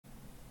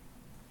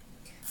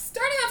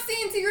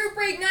Fancy Group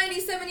Break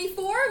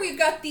 9074, we've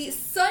got the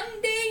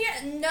Sunday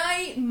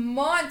Night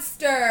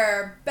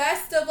Monster.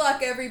 Best of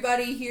luck,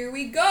 everybody. Here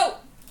we go.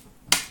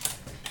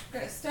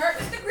 We're going to start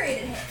with the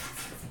graded hits.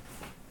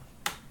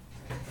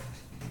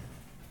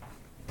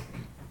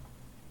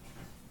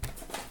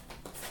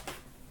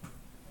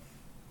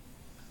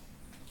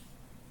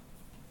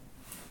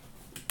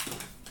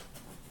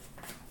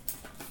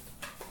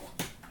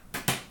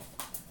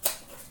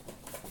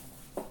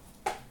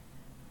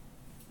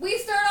 We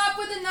start off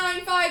with a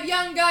 9-5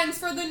 Young Guns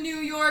for the New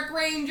York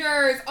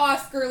Rangers,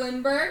 Oscar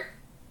Lindbergh.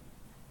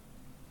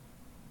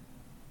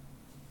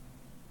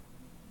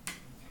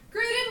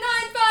 Graded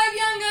 9-5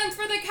 Young Guns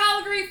for the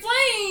Calgary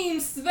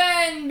Flames,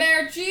 Sven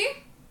Berchi.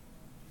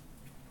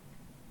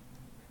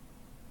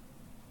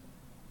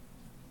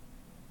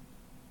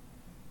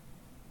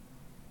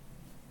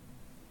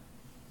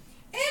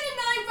 And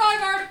a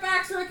 9-5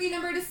 Artifacts rookie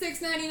number to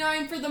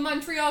 699 for the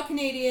Montreal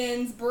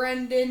Canadiens,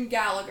 Brendan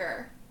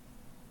Gallagher.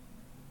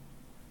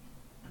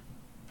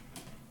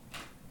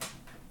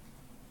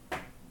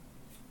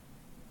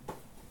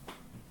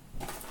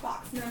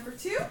 Box number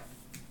 2. We've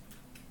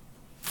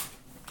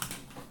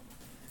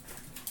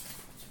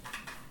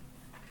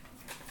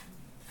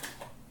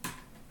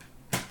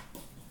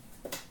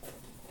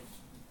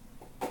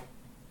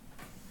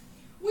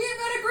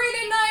got a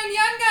graded 9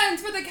 Young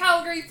Guns for the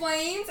Calgary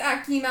Flames,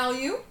 Akim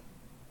Aliu.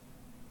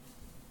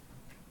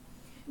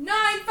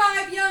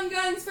 9-5 Young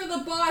Guns for the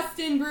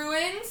Boston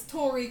Bruins,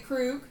 Torrey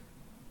Krug.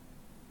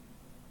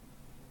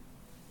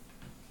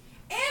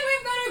 And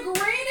we've got a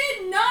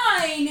graded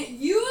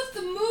 9 Youth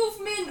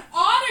Movement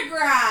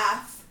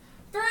autograph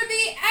for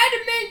the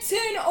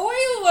Edmonton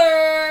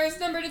Oilers,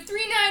 number to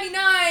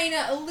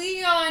 399,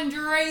 Leon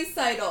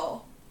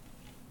Draisaitl.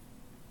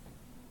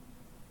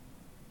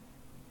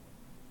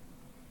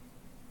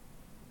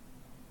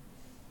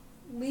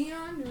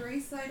 Leon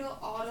Draisaitl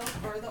auto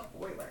for the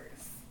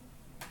Oilers.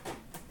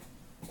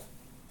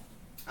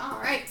 All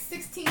right,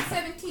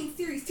 16-17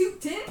 Series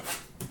 210.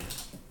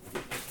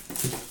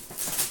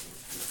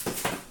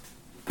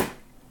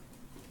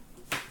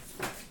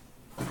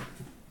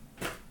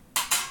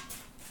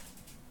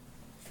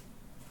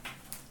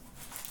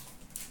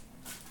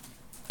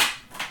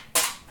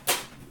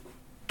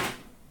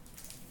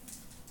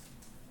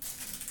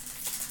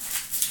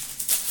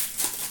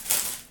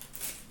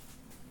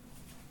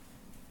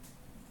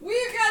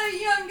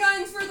 Young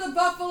Guns for the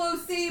Buffalo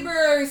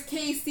Sabres,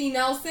 Casey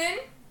Nelson.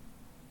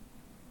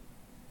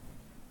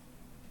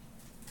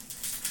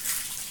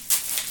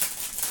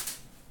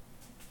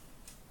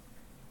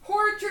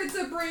 Portraits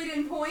of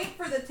Braden Point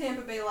for the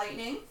Tampa Bay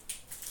Lightning.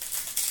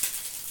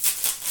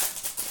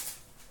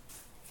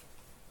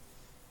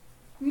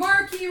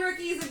 Marquee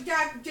rookies of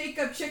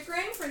Jacob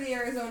Chychrun for the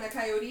Arizona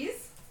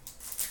Coyotes.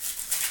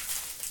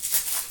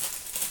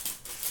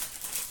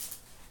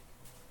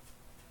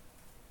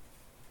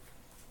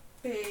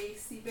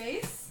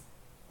 Base.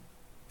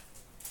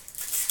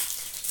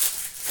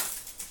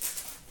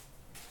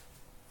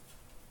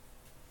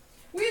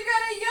 We've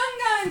got a Young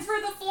Guns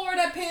for the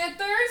Florida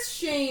Panthers,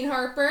 Shane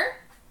Harper.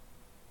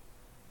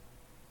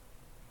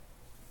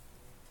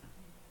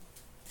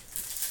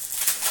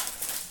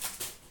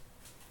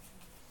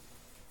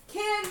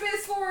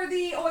 Canvas for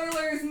the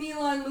Oilers,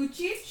 Milan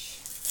Lucic.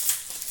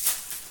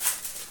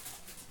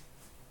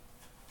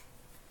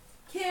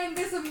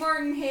 Canvas of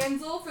Martin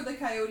Hansel for the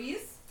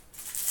Coyotes.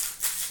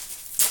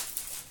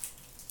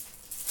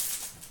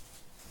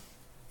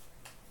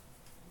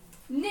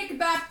 Nick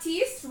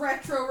Baptiste,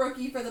 retro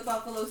rookie for the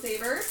Buffalo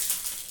Sabres.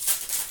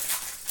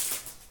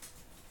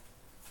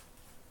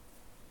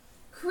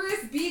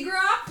 Chris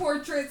Biegra,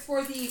 portraits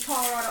for the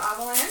Colorado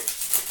Avalanche.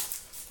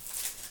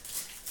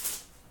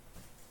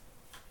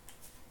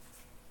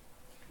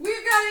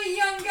 We've got a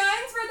Young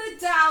Guns for the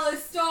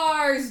Dallas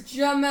Stars,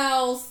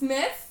 Jamel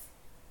Smith.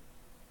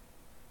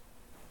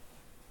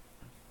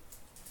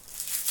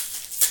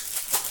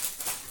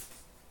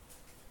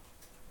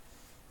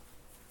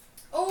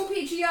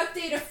 OPG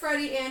update of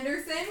Freddie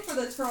Anderson for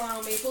the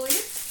Toronto Maple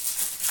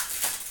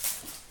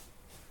Leafs.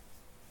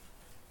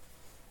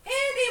 And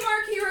a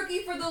marquee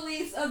rookie for the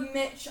Leafs of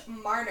Mitch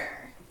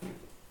Marner.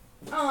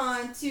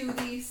 On to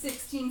the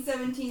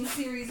 16-17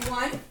 Series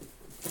 1.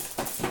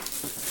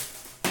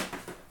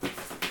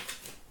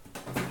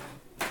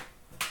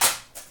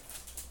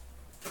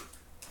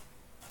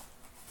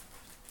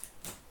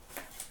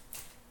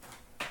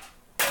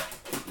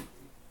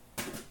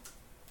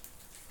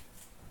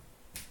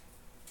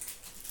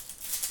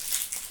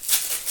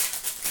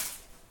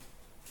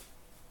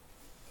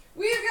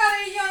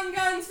 Young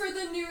Guns for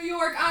the New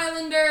York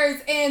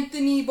Islanders,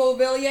 Anthony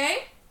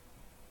Beauvillier.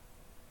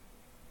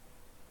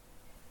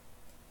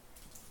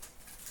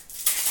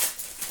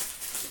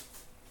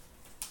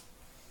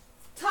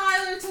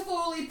 Tyler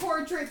Toffoli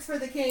portraits for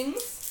the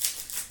Kings.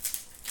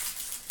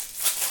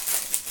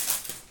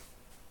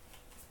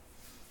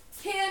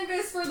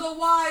 Canvas for the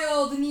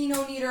Wild,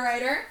 Nino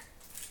Niederreiter.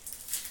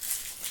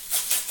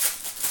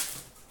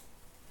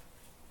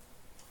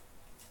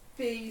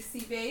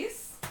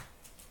 Base.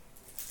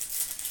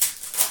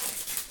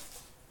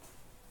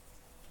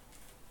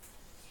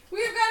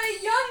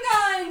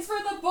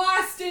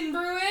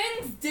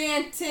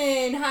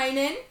 Stanton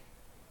Heinen.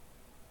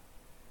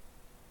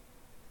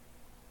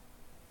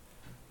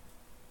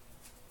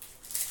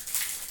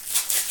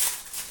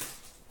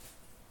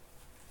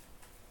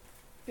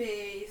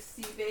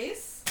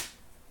 Base.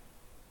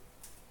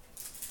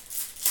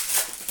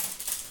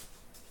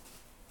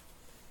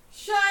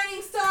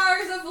 Shining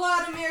Stars of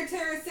Vladimir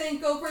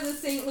Tarasenko for the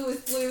St.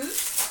 Louis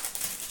Blues.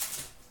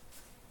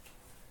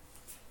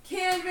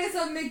 Canvas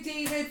of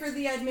McDavid for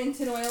the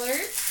Edmonton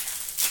Oilers.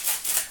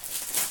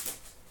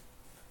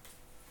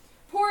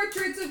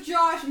 Portraits of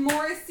Josh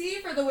Morrissey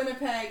for the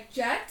Winnipeg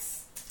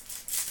Jets.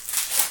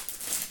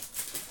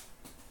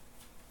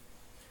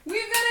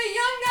 We've got a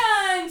Young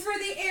Guns for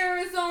the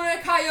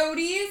Arizona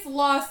Coyotes,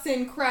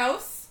 Lawson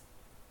Krause.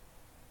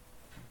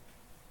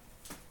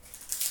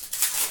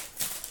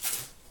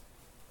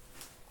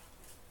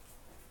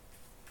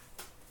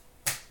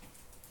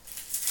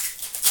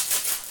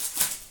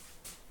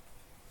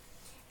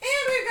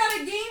 And we've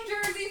got a game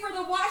jersey for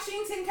the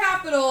Washington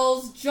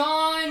Capitals,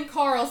 John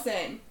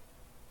Carlson.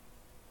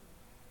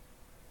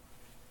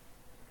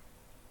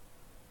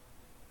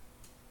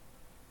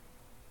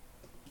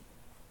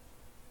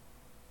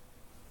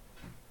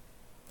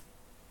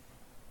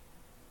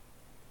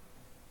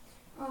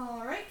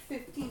 All right,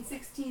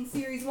 15-16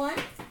 Series 1.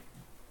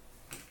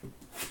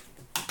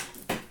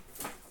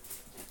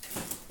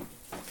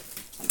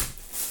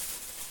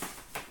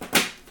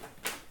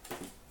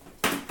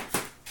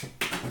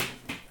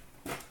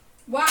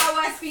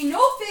 Wow, SB,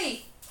 no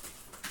fee.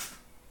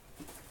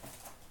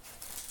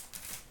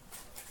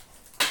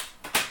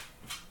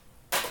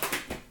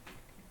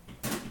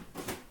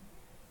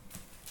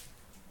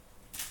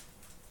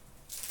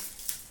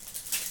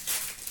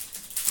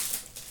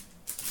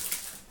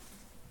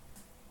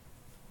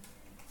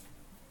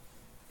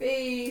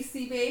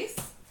 Base.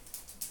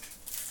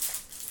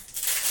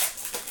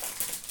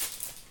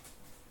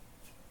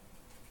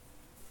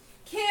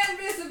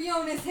 Canvas of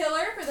Jonas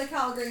Hiller for the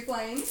Calgary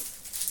Flames.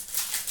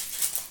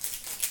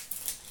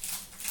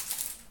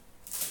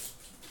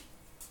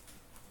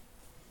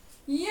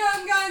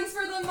 Young Guns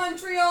for the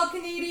Montreal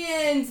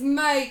Canadiens,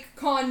 Mike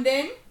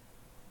Condon.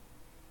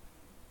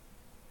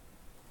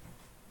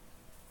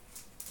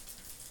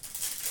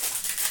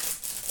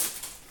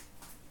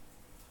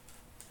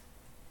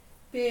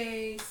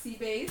 Base.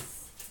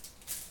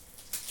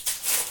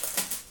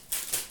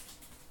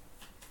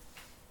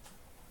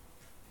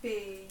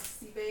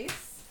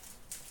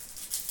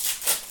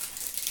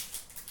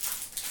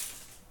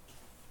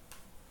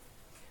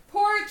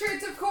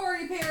 Portraits of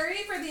Corey Perry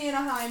for the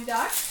Anaheim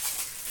Ducks.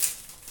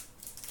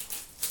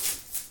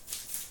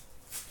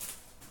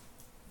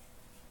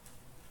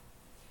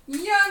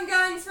 Young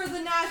Guns for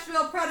the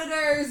Nashville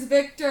Predators,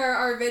 Victor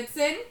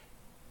Arvidsson.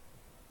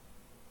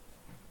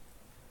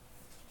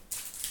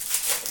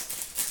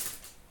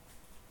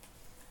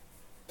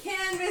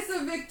 Canvas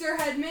of Victor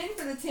Hedman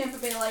for the Tampa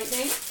Bay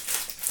Lightning.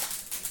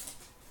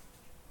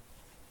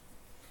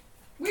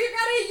 We've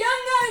got a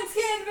Young Guns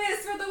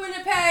canvas for the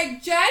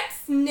Winnipeg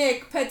Jets,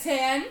 Nick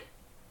Patan.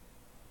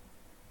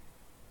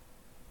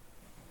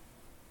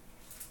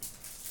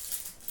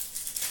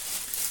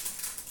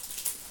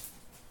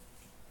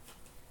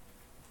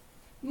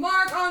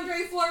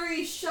 Marc-Andre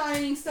Fleury,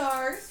 Shining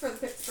Stars for the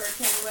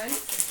Pittsburgh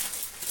Penguins.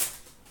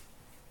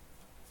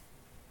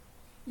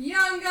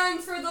 Young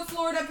Guns for the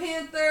Florida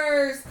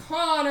Panthers,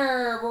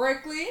 Connor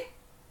Brickley.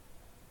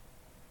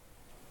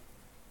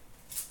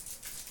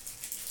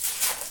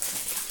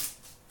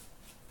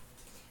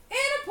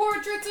 And a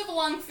Portraits of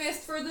Lundqvist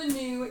for the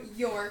New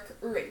York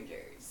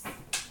Rangers.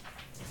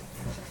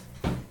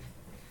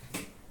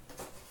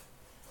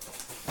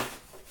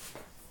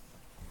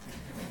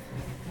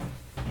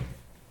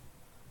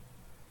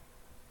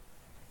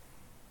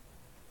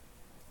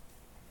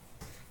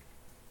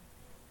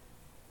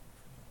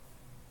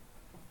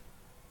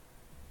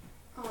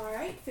 All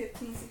right,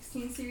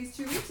 15-16 Series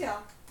 2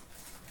 retail.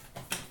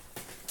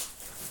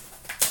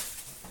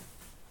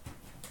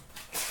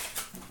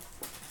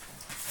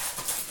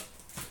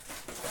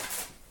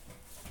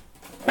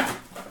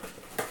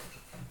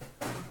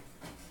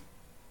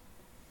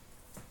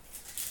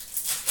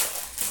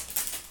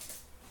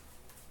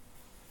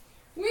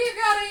 We've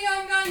got a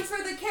Young Guns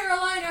for the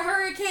Carolina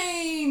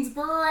Hurricanes,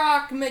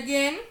 Brock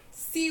McGinn.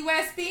 C.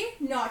 Westby,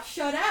 not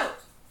shut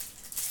out.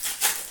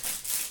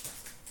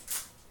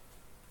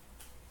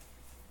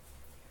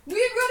 We've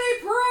got a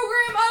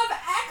Program of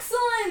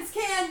Excellence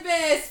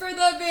canvas for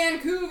the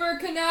Vancouver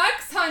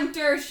Canucks,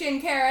 Hunter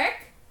Shinkaruk.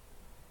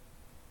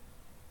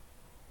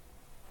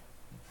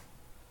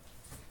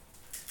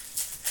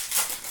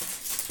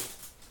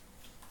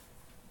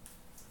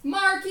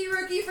 Marquee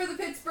rookie for the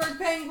Pittsburgh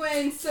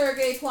Penguins,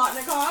 Sergei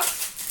Plotnikov.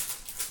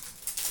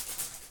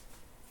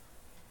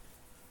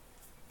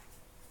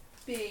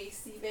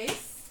 Base.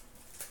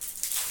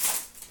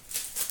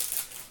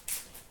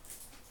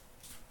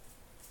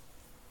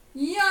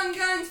 Young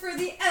Guns for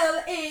the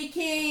LA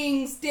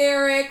Kings,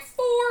 Derek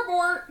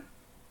Forbort.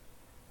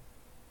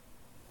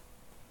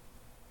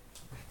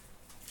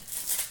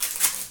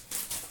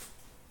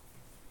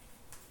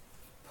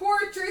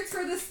 Portraits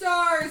for the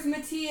Stars,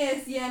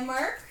 Matthias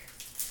Janmark.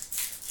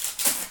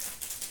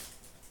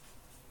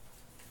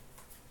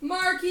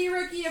 Marquee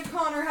rookie of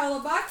Connor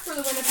Hellebuck for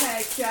the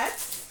Winnipeg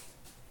Jets.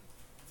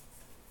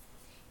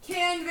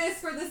 Canvas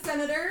for the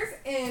Senators,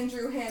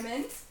 Andrew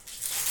Hammond.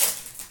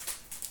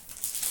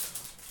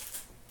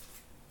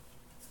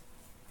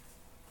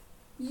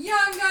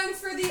 Young Guns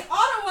for the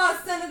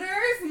Ottawa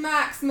Senators,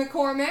 Max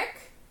McCormick.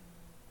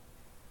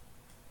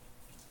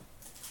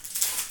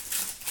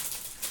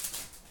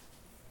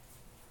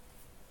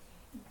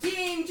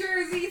 Game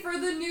jersey for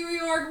the New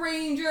York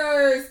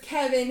Rangers,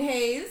 Kevin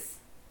Hayes.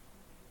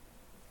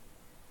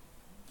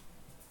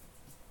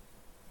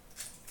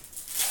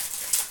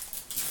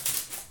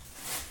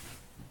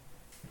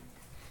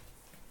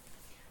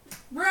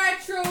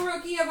 Retro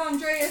rookie of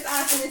Andreas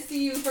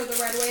Athanasiou for the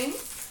Red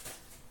Wings.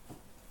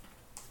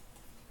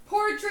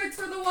 Portraits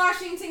for the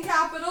Washington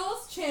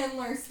Capitals,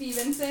 Chandler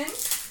Stevenson.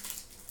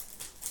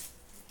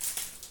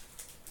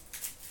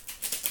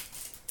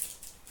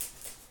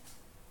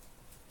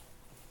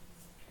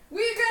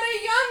 We've got a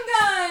Young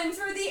Guns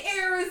for the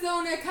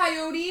Arizona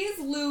Coyotes,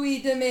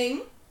 Louis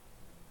Domingue.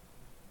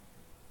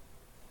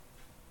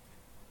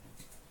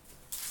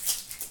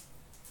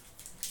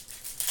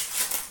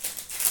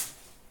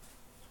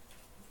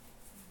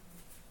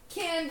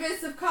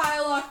 Canvas of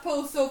Kyle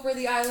Okposo for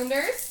the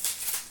Islanders.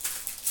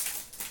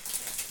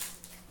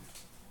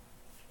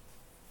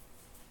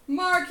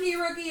 Marquee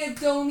rookie of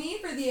Domi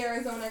for the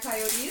Arizona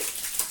Coyotes.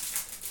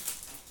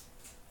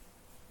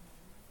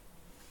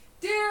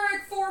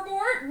 Derek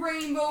Forbort,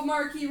 rainbow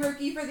marquee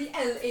rookie for the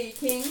LA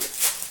Kings.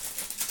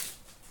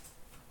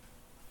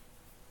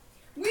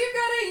 We've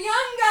got a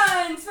Young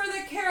Guns for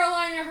the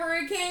Carolina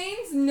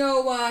Hurricanes,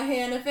 Noah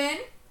Hannafin.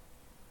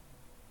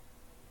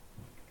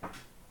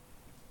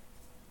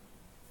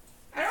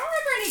 I don't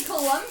remember any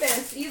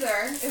Columbus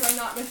either, if I'm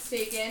not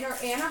mistaken. Or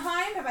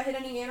Anaheim. Have I hit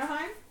any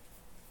Anaheim?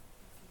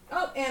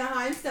 Oh,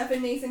 Anaheim.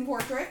 Stephen Mason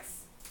portraits.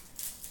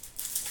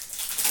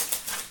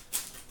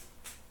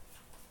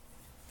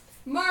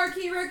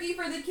 Marquee rookie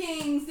for the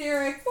Kings,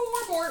 Derek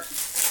Forbort.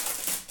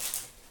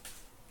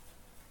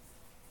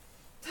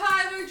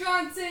 Tyler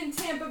Johnson,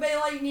 Tampa Bay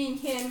Lightning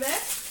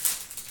canvas.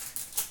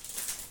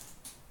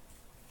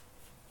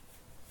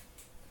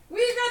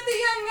 We've got the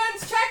Young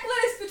Guns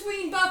checklist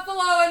between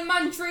Buffalo and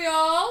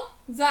Montreal.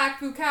 Zach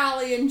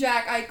Fucale and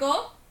Jack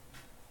Eichel.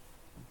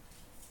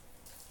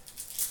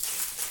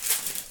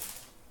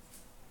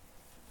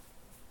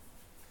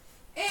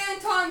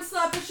 Anton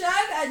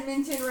Slepyshev,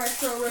 Edmonton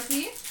retro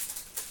rookie.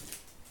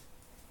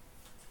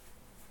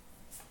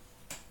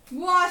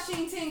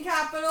 Washington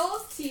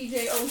Capitals,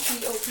 TJ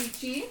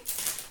Oshie.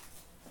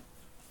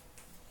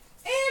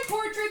 And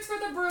portraits for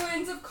the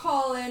Bruins of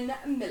Colin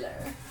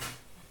Miller.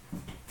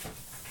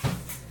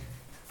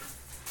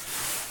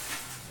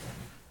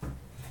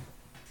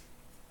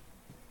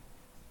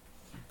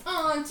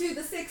 On to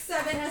the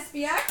 6-7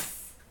 SPX.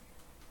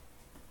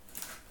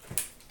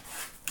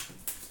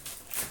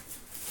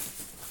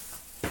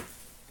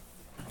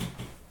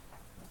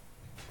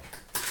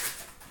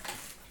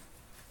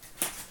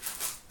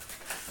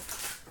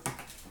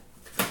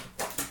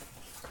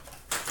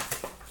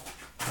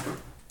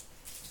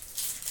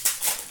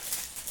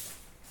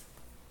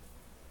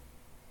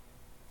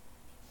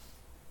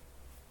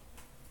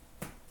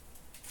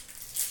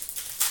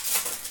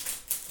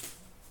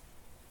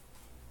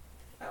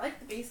 I like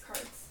the base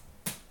cards.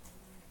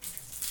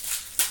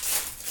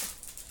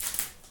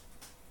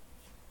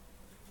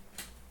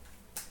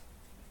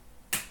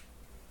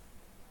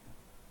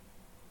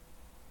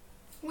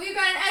 We've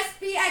got an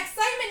SB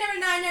Excitement number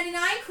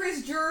 999,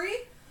 Chris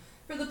Drury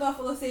for the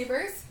Buffalo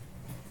Sabres.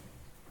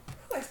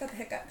 Ooh, I just got the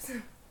hiccups.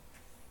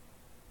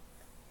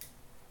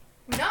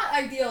 Not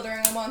ideal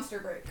during a monster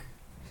break.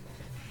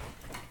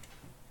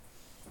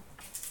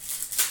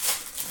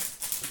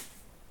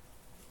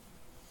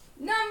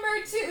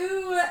 Number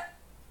 2,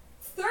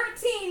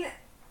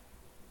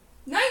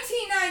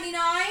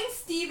 1999,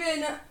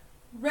 Steven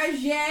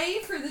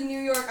Regier for the New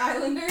York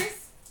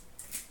Islanders.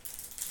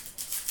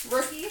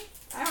 Rookie.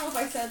 I don't know if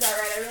I said that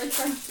right. I really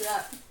crunched it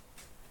up.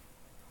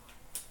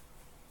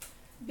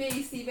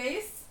 Basey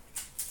base.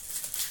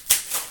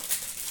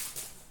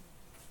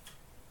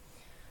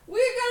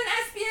 We've got an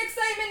SB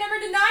Excitement number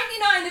to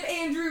 99 of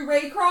Andrew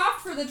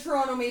Raycroft for the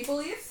Toronto Maple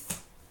Leafs.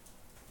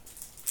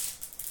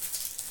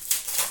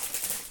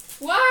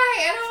 Why?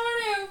 I don't want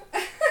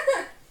to.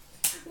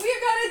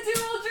 We've got a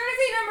dual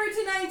jersey number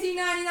to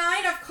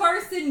 1999 of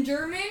Carson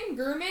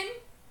German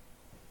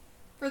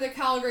for the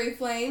Calgary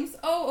Flames.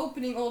 Oh,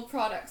 opening old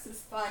products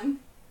is fun.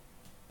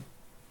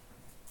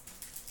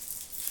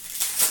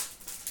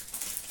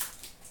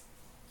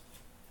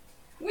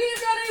 We've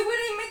got a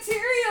Winning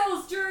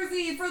Materials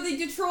jersey for the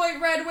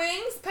Detroit Red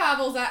Wings,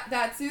 Pavel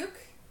Datsyuk.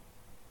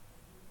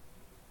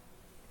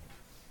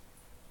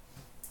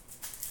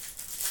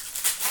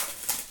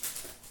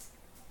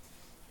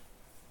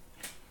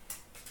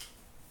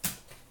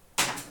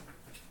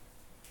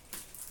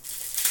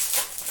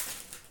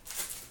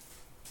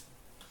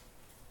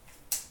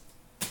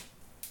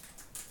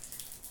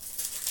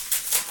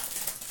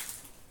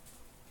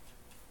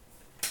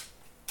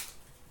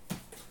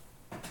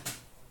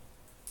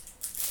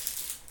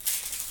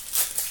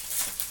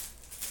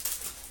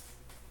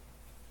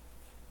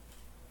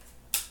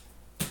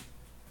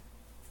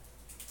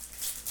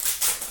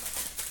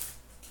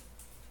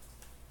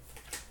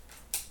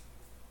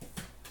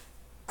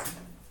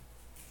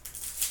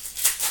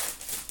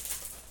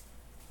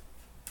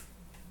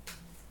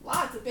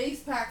 of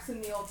base packs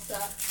in the old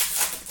stuff.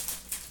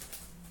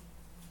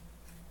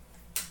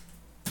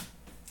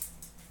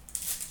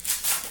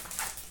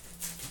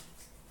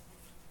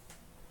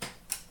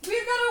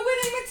 We've got a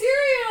winning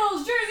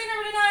materials jersey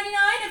number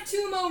 99 of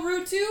Tumo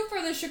Rutu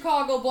for the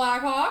Chicago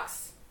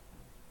Blackhawks.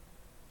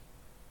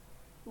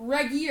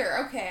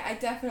 Regier. Okay, I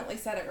definitely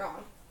said it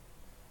wrong.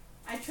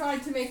 I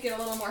tried to make it a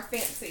little more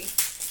fancy.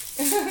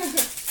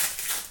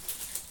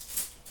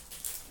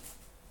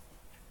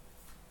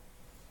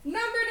 Number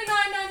to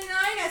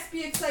 999,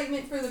 SB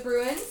Excitement for the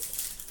Bruins.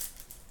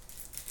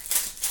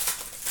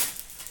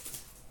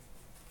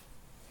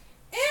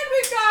 And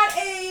we've got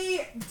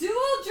a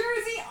dual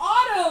jersey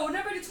auto,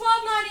 number to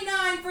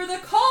 1299 for the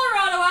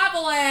Colorado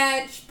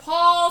Avalanche,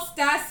 Paul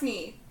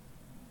Stastny.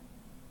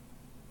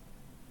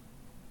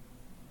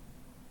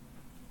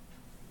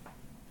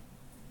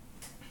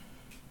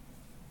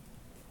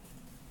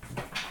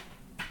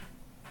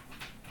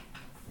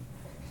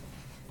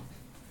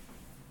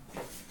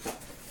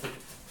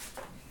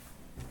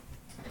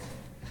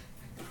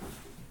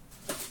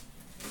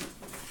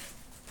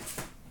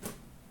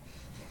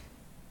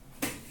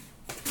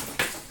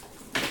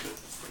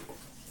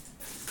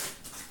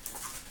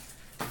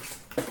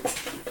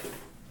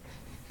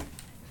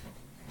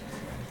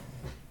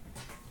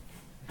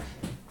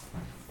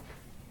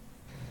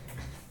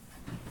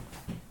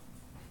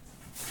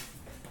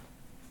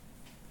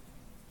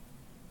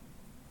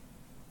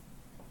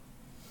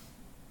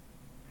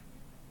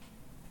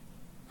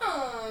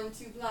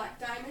 To Black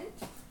Diamond.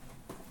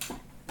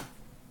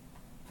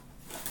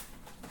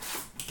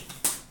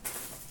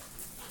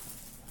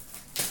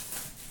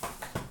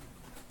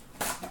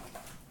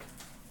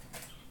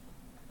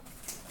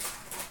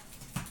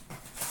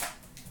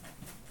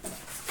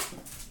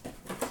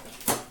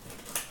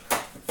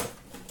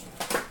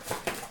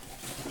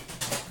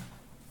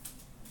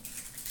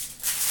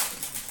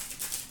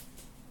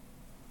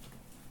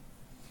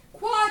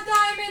 Quad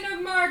Diamond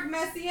of Mark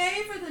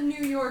Messier for the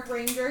New York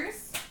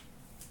Rangers.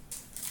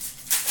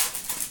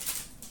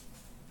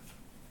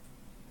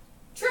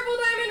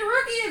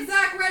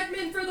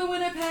 For the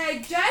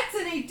Winnipeg Jets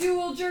and a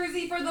dual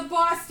jersey for the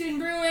Boston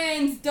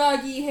Bruins,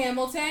 Dougie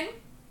Hamilton.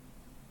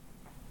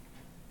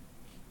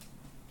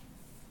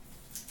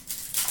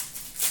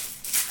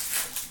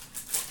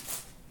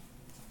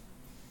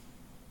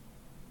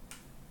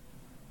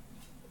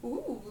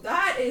 Ooh,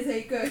 that is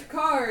a good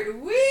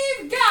card.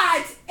 We've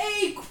got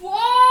a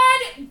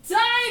quad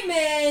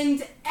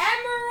diamond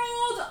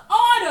emerald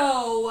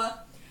auto,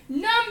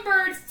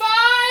 numbered 5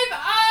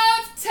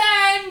 of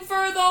 10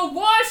 for the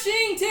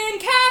Washington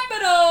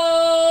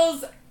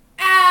Capitals,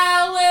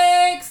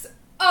 Alex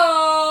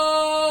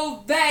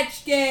Ovechkin.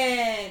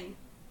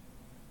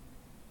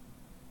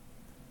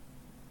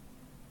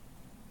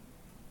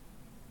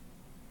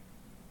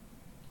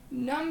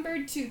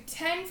 Numbered to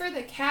 10 for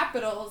the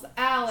Capitals,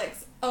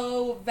 Alex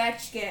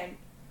Ovechkin.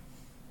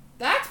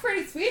 That's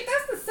pretty sweet.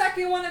 That's the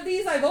second one of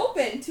these I've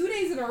opened 2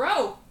 days in a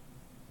row.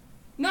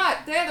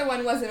 Not, the other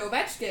one wasn't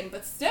Ovechkin,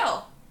 but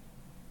still.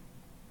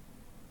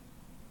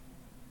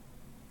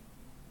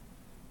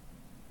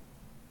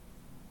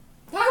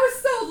 That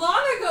was so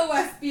long ago,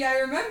 SB. I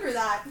remember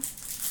that.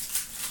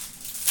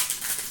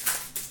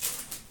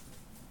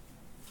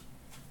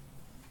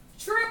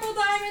 Triple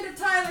diamond of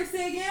Tyler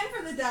Seguin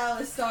for the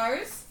Dallas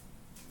Stars.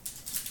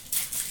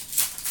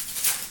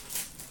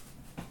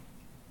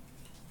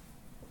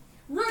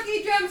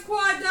 Rookie Gems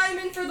Quad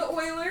Diamond for the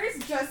Oilers,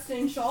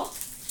 Justin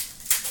Schultz.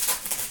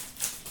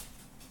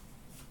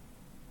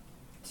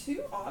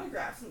 2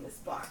 autographs in this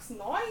box.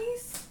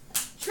 Nice.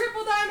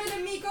 Triple diamond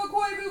of Mikko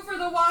Koivu for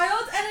the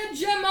Wild, and a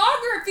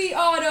gemography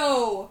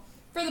auto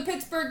for the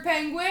Pittsburgh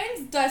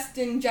Penguins,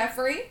 Dustin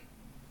Jeffrey.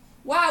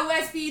 Wow,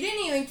 SB, you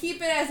didn't even keep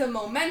it as a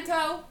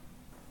memento.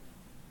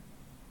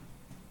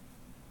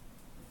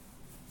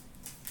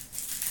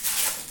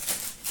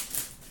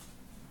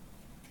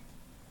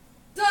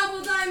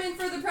 Double diamond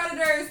for the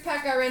Predators,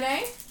 Pekka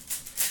Rinne.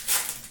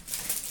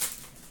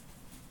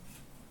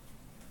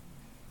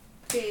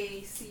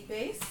 Basey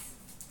base.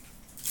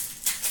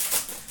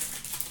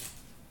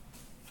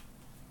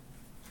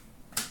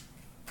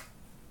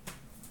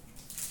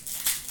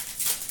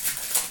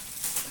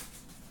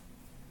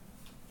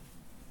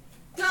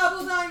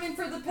 Double diamond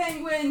for the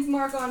Penguins,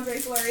 Marc-Andre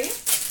Fleury.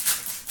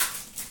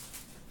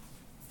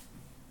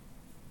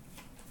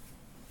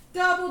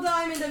 Double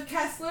diamond of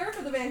Kessler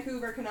for the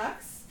Vancouver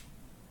Canucks.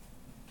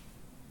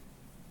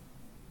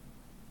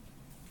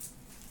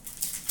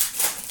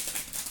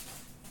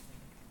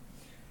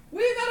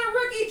 We've got a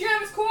Rookie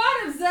Gems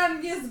quad of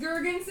Zemgus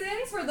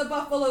Girgensons for the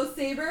Buffalo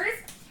Sabres,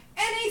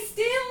 and a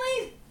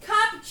Stanley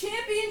Cup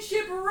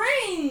Championship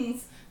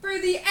rings for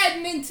the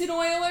Edmonton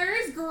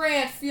Oilers,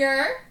 Grant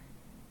Fuhr.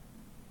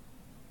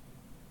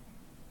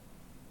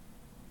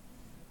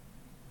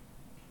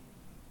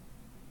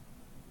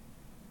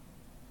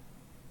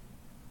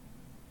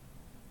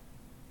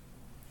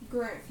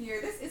 Grant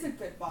Fuhr, this is a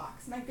good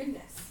box, my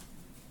goodness.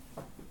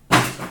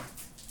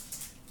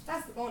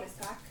 That's the bonus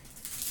pack.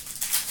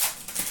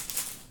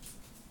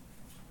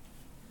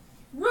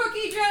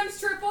 Rookie Gems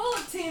triple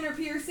of Tanner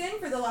Pearson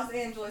for the Los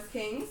Angeles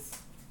Kings.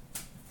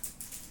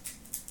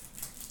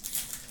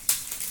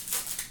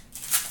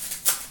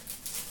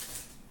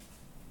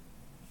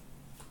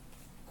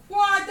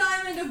 Quad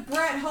diamond of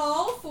Brett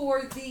Hull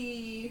for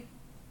the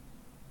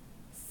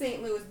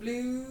St. Louis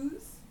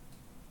Blues.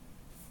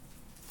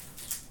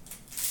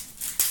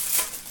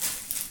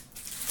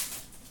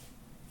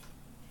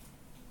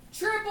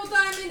 Triple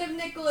diamond of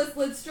Nicholas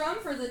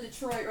Lidstrom for the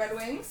Detroit Red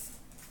Wings.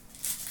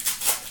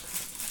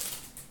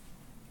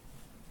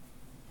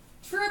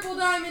 Triple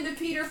diamond of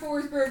Peter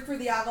Forsberg for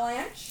the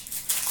Avalanche.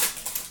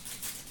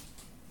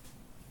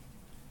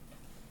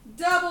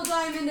 Double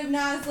diamond of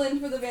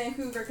Naslund for the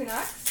Vancouver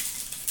Canucks.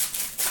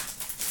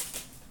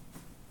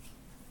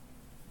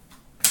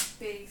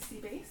 Big C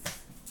base.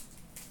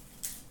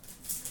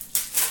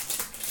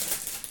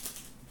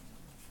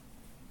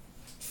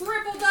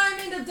 Triple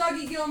diamond of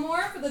Dougie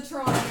Gilmour for the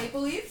Toronto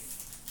Maple Leafs.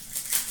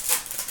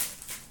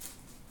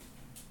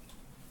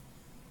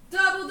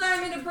 Double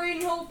diamond of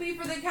Braden Holtby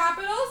for the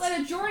Capitals.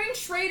 And a Jordan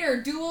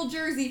Schrader dual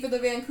jersey for the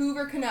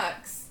Vancouver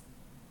Canucks.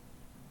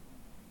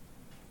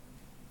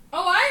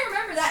 Oh, I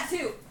remember that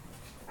too.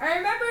 I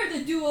remember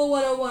the dual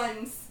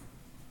 101s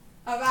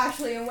of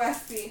Ashley and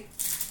Westby.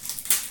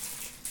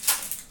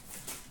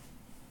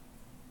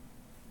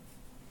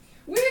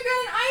 We've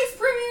got an Ice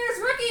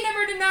Premier's rookie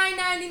number to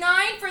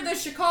 999 for the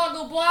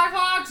Chicago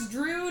Blackhawks,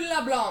 Drew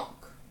LeBlanc.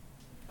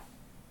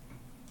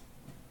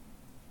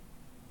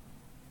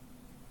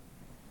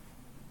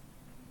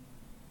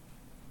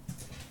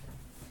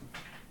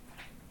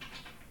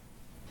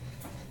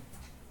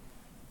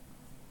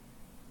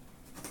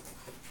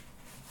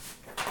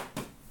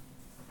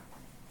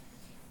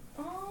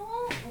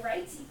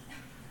 Alrighty.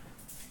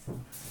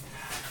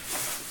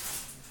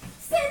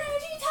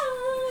 Synergy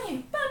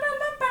time! Ba, ba,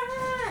 ba,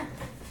 ba.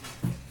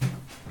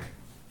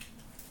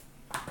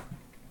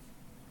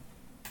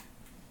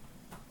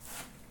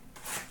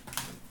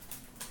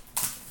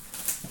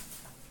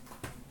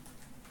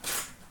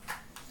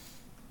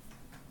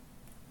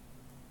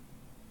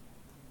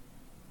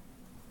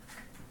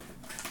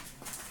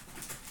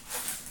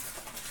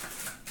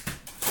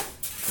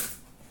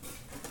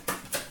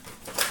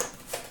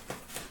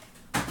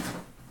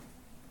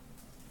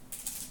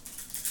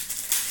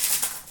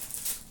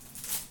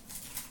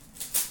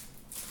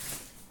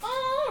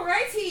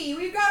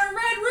 We've got a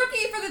red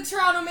rookie for the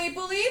Toronto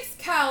Maple Leafs,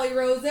 Callie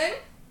Rosen.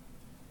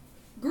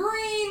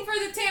 Green for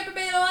the Tampa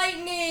Bay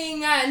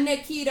Lightning,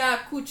 Nikita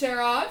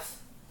Kucherov.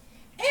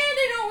 And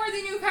a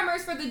noteworthy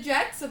newcomers for the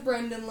Jets,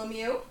 Brendan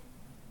Lemieux.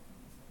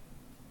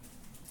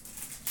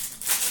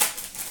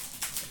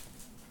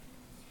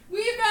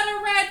 We've got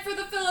a red for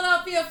the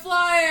Philadelphia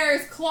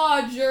Flyers,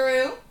 Claude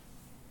Giroux.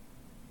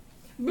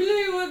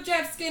 Blue of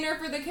Jeff Skinner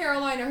for the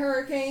Carolina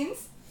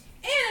Hurricanes.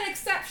 And an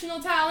exceptional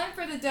talent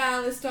for the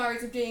Dallas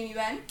Stars of Jamie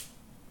Benn.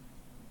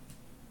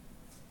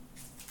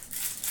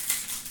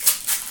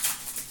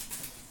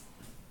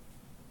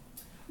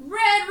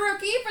 Red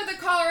rookie for the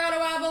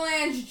Colorado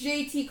Avalanche,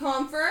 JT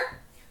Compher.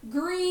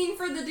 Green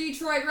for the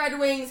Detroit Red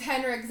Wings,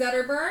 Henrik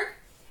Zetterberg.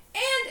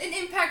 And an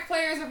impact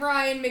players of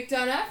Ryan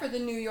McDonough for the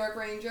New York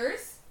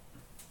Rangers.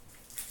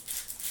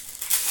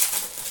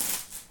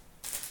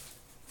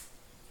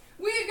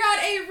 We've got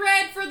a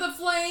red for the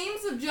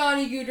Flames of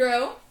Johnny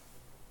Gaudreau.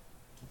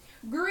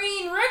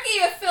 Green rookie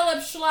of Philip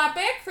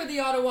Schlappick for the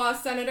Ottawa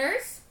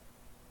Senators.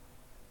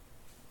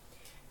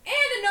 And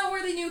a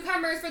noteworthy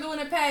newcomers for the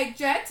Winnipeg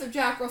Jets of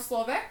Jack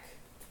Roslovic.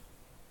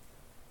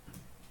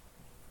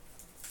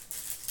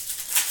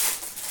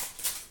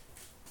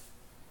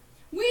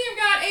 We've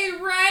got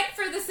a red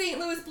for the St.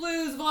 Louis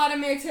Blues,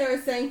 Vladimir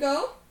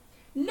Tarasenko.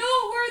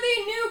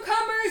 Noteworthy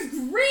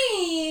newcomers,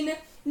 green,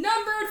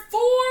 numbered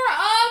 4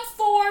 of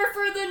 4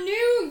 for the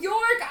New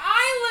York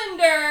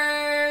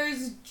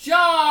Islanders,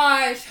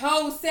 Josh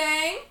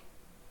Ho-Sang.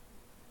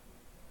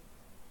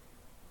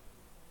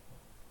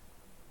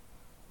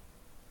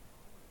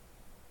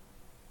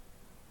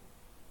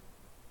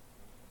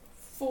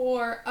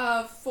 Four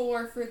of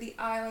 4 for the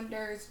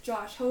Islanders,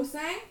 Josh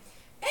Ho-Sang.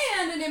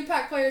 And an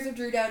impact players of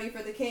Drew Doughty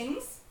for the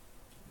Kings.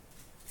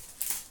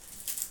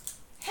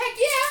 Heck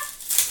yeah!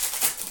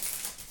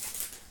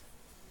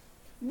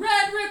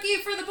 Red rookie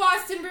for the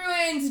Boston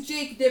Bruins,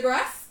 Jake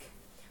DeBrusk.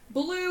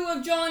 Blue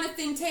of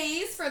Jonathan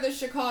Toews for the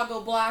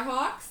Chicago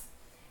Blackhawks.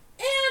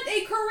 And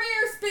a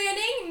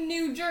career-spanning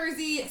New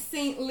Jersey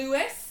St.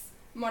 Louis,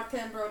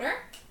 Martin Brodeur.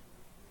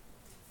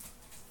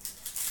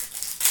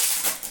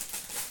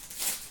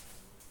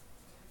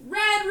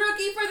 Red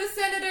rookie for the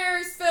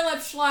Senators, Philip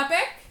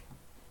Schlappick.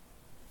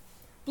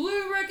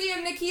 Blue rookie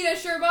of Nikita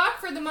Sherbak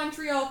for the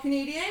Montreal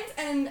Canadiens.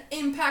 And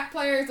impact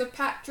players of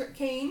Patrick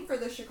Kane for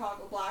the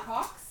Chicago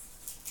Blackhawks.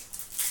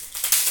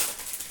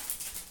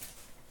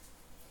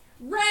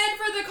 Red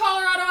for the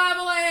Colorado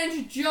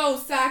Avalanche, Joe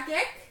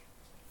Sakic.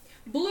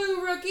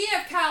 Blue rookie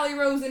of Callie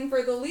Rosen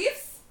for the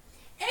Leafs.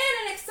 And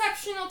an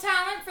exceptional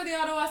talent for the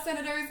Ottawa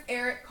Senators,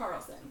 Erik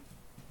Karlsson.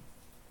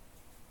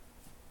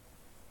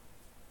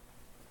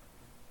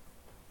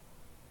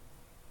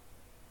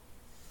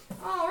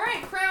 All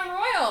right, Crown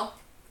Royal.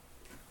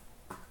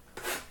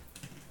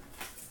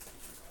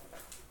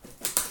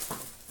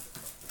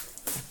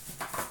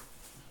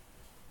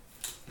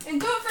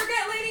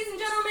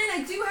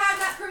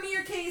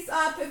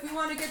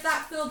 want to get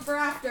that filled for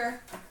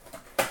after.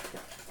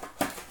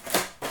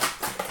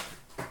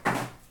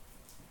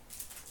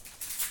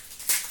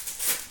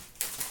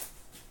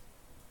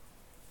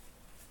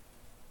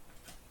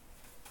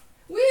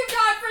 We've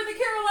got for the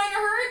Carolina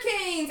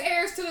Hurricanes,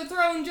 heirs to the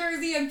throne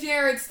jersey of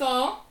Jared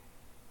Stahl.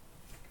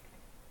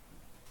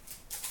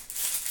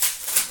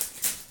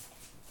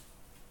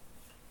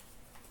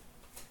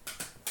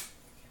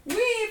 We've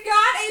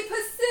got a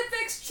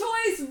Pacific's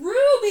Choice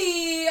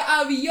Ruby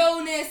of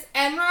Jonas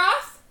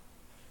Enroth.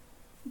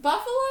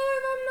 Buffalo,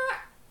 if I'm not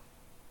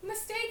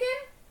mistaken.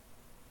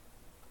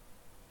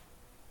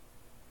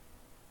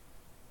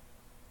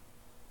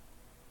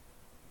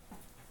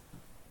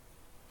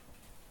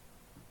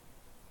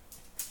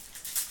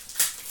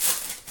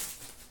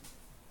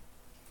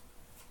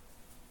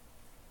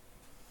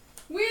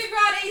 We've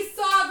got a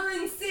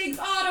Sovereign Sigs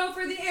auto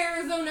for the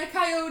Arizona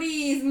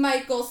Coyotes,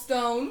 Michael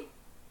Stone.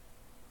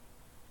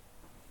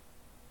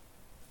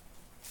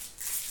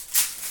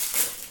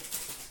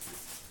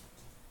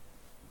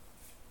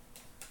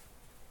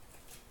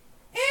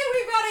 And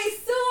we've got a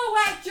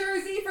silhouette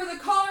jersey for the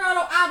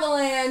Colorado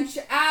Avalanche,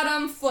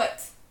 Adam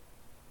Foote.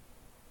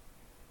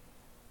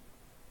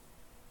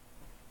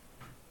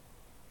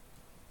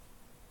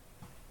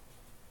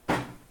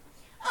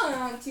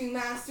 On to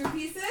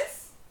Masterpieces.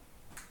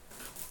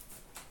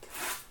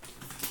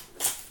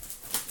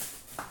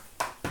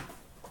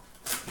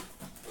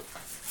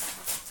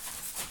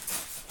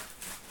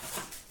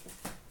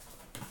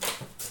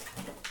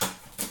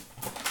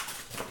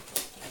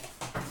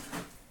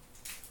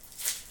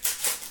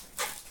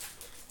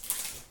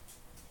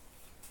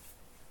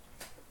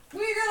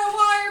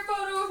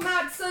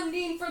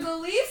 For the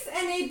Leafs,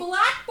 and a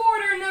black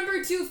border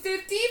number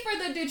 250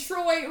 for the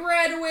Detroit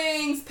Red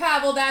Wings,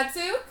 Pavel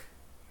Datsyuk.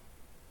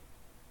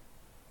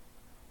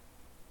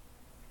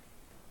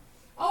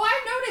 Oh,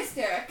 I've noticed,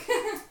 Derek.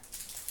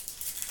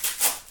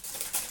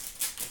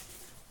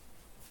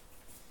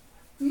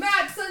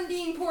 Matt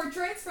Sundin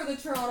portraits for the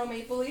Toronto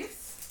Maple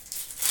Leafs.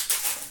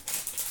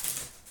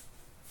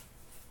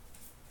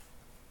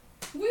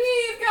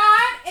 We've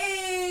got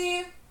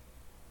a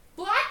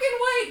black and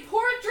white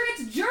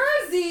portraits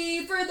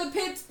jersey for the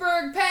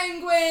Pittsburgh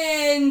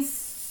Penguins,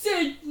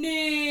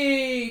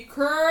 Sidney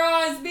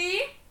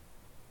Crosby.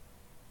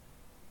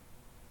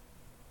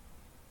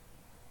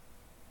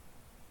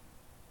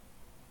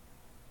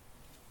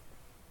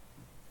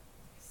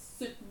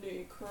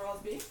 Sidney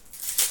Crosby.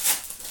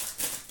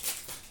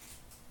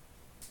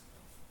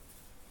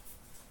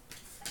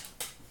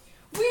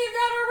 We've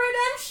got a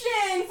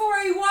redemption for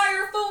a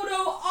wire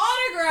photo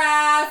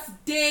autograph,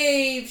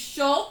 Dave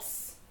Schultz.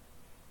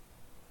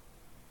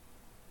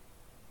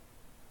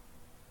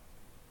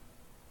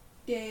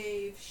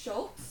 Dave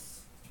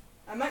Schultz.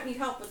 I might need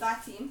help with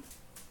that team.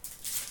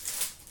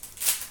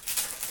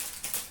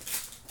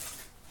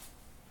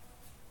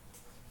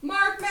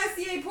 Mark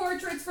Messier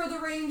portraits for the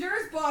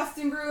Rangers,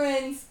 Boston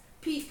Bruins,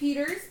 Pete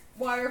Peters,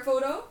 wire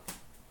photo.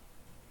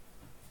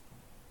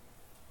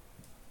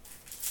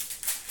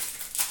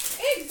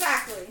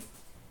 Exactly.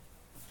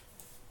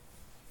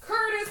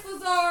 Curtis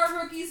Lazar,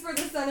 rookies for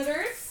the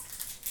Senators.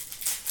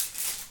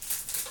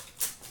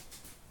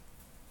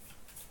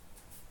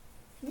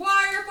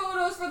 Wire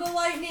photos for the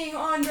Lightning,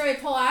 Andre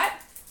Palat.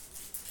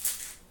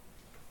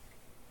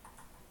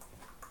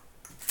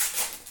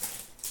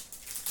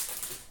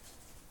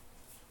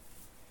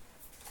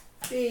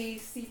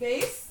 Base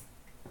base.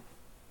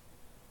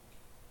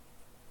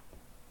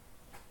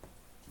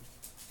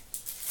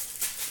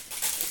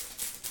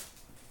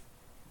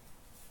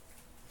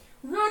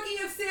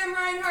 Rookie of Sam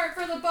Reinhart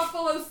for the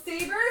Buffalo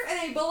Sabres,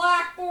 and a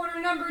black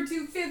border number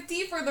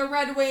 250 for the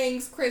Red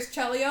Wings, Chris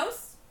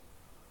Chelios.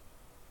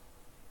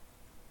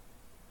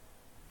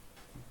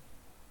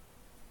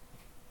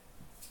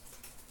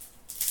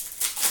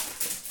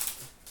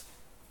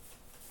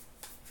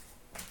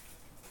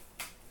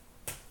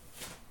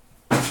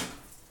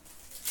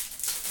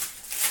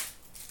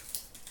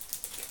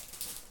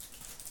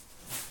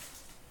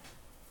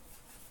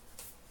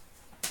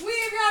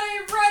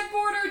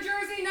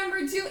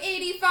 Number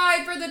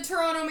 285 for the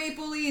Toronto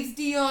Maple Leafs,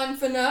 Dion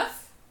Phaneuf.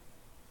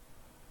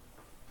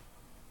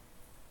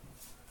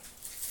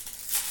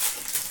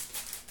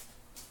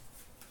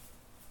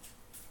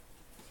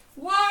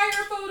 Wire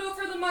photo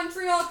for the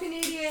Montreal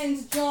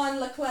Canadiens,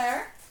 John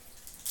Leclerc.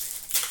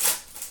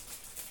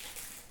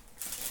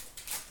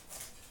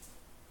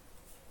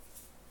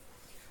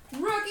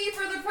 Rookie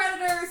for the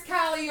Predators,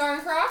 Callie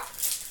Yarncroft.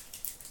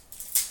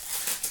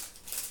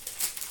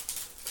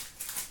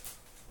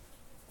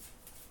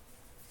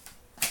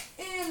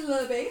 And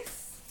the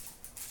base.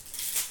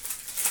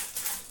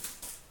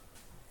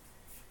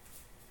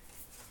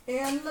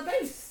 And the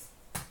base.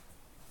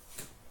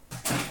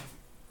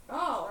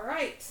 All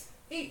right.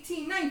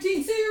 18-19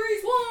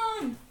 Series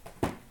 1.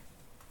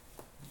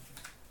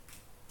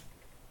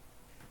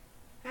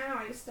 Ow,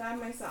 I just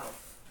stabbed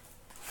myself.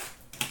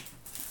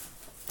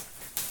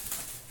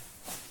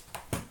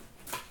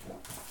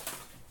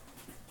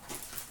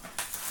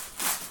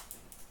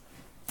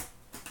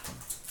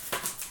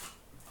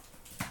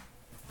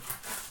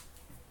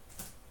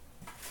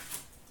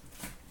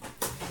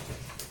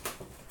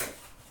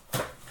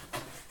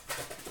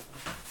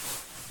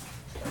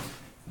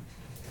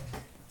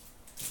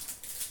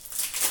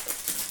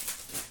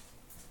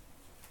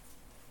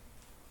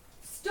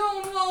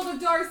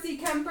 Darcy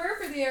Kemper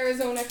for the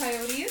Arizona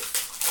Coyotes.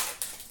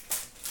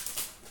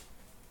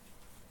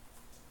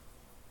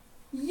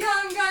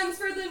 Young Guns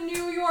for the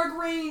New York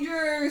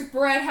Rangers,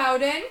 Brett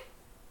Howden.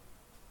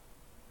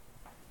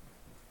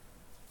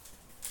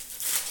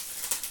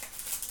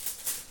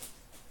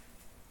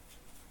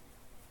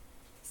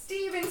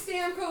 Steven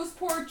Stamkos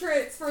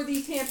Portraits for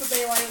the Tampa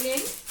Bay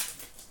Lightning.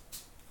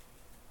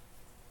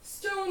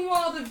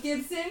 Stonewalled of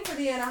Gibson for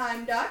the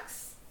Anaheim Ducks.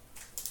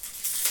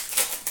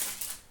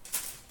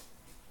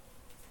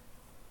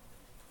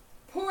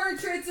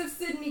 Portraits of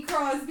Sidney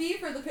Crosby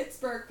for the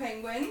Pittsburgh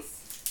Penguins.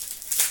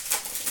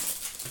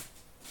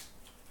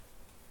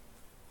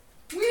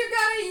 We've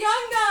got a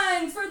Young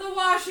Guns for the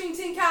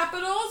Washington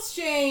Capitals,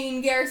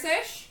 Shane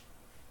Gersich.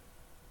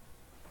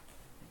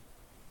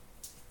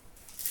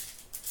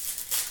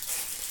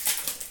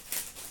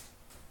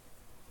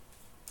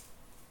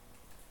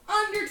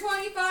 Under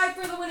 25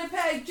 for the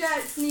Winnipeg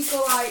Jets,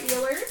 Nikolai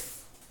Ehlers.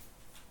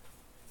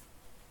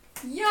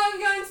 Young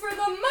Guns for the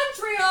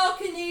Montreal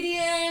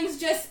Canadiens,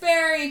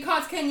 Jesperi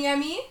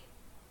Kotkaniemi.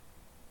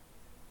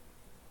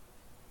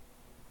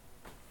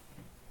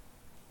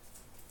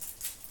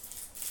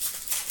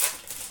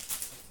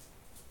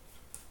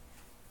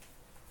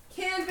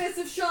 Canvas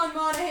of Sean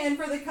Monahan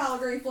for the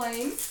Calgary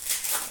Flames.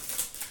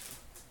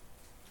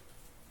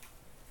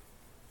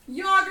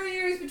 Yager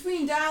years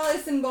between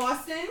Dallas and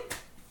Boston.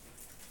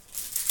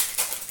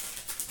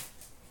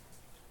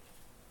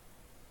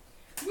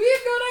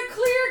 We've got a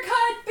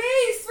clear-cut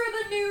base for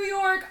the New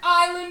York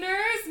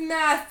Islanders,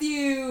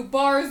 Matthew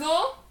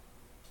Barzal.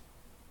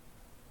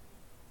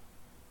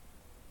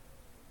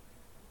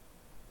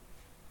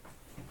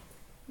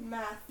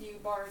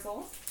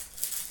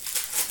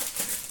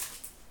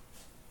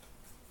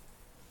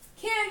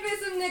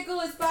 Canvas of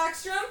Nicholas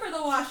Backstrom for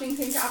the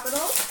Washington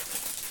Capitals.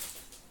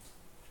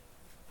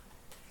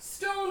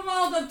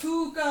 Stonewalled of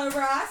Tuukka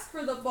Rask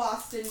for the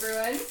Boston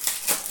Bruins.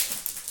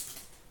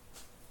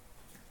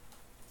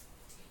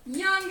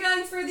 Young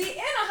Guns for the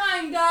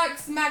Anaheim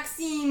Ducks,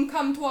 Maxime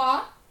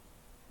Comtois.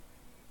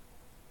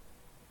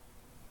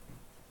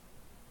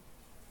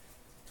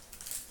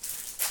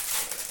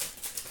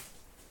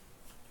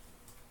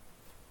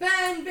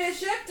 Ben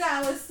Bishop,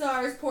 Dallas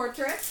Stars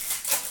Portrait.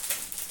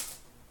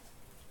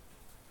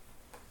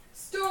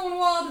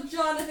 Stonewalled of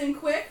Jonathan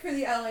Quick for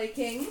the LA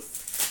Kings.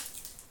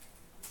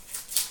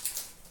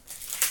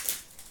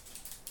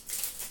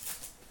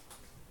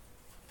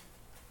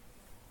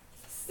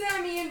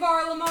 Semyon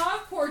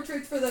Varlamov,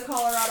 Portraits for the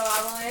Colorado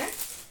Avalanche.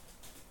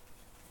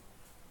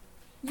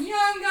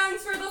 Young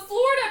Guns for the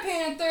Florida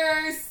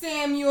Panthers,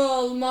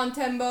 Samuel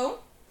Montembeault.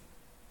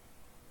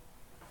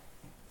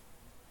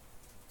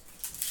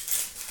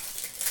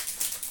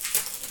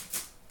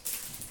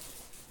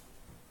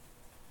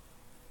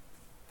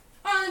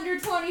 Under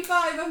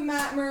 25 of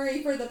Matt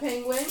Murray for the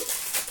Penguins.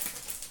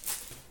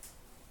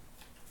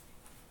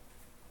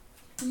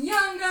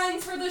 Young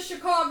Guns for the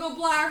Chicago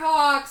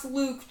Blackhawks,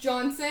 Luke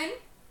Johnson.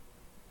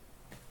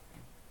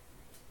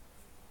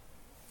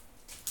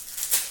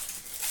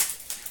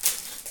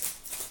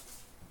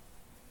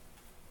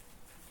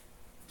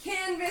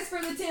 Canvas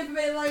for the Tampa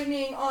Bay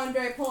Lightning,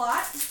 Andre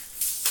Palat.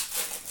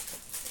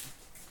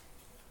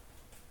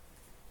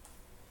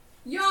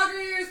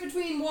 Yager years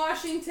between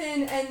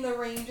Washington and the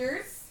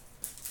Rangers.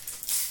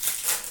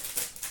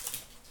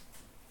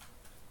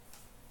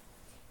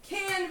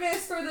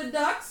 Canvas for the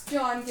Ducks,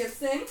 John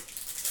Gibson.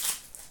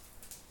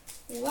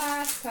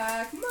 Last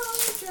Pack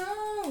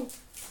Mojo.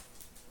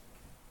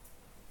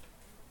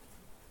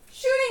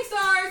 Shooting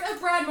Stars of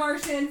Brad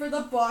Marchand for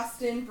the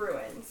Boston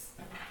Bruins.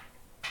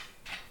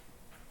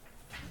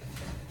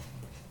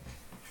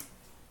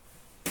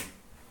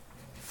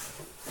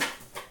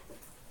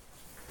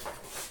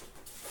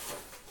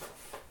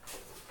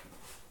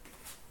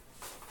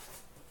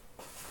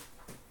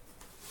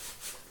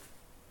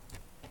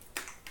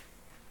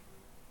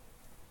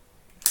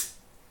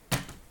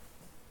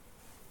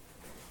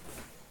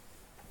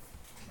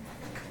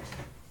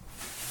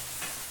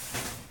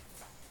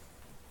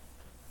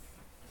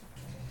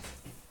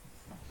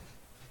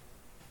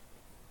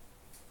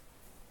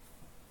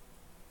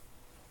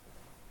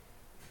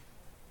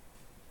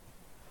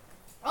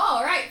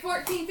 All right,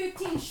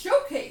 14-15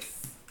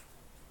 Showcase.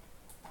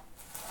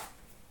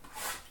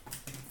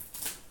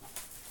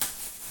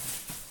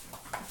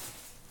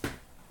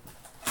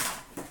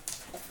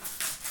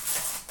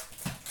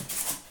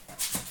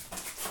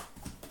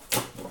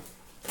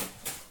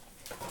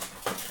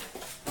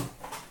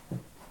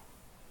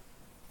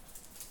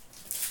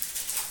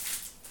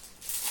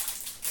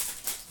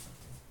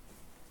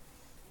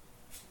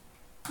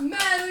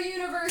 Metal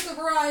Universe of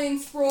Ryan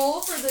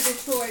Sproul for the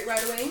Detroit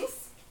Red Wings.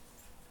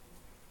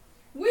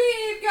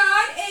 We've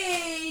got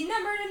a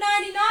number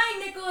 /99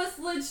 Nicholas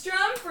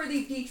Lidstrom for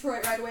the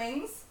Detroit Red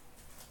Wings.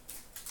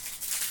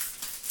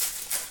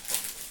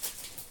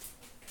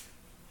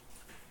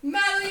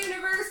 Metal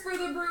Universe for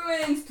the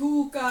Bruins,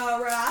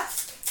 Tuukka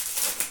Rask.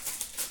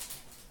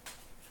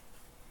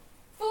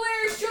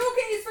 Flair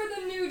Showcase for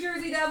the New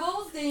Jersey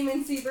Devils,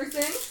 Damon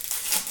Severson.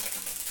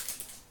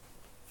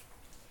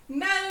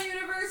 Metal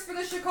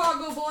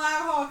Chicago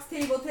Blackhawks,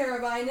 Table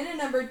Teravainen. And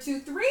number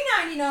 2,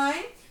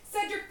 $3.99.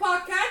 Cedric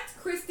Paquette,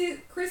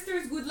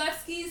 Kristers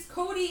Gudlevskis,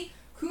 Cody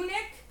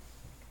Kunik.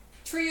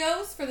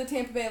 Trios for the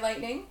Tampa Bay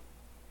Lightning.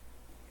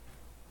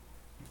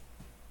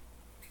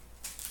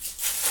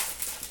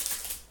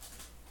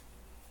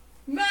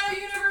 Metal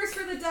Universe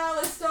for the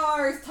Dallas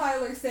Stars,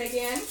 Tyler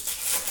Seguin.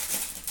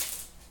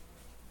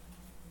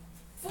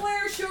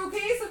 Flair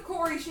Showcase of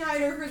Corey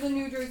Schneider for the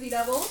New Jersey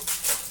Devils.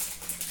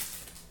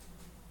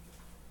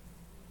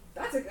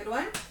 That's a good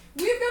one.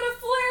 We've got a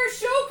Flair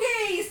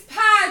Showcase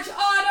patch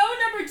auto,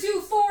 number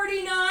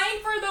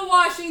 249 for the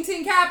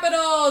Washington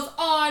Capitals,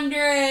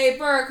 Andre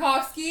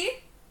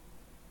Burakovsky.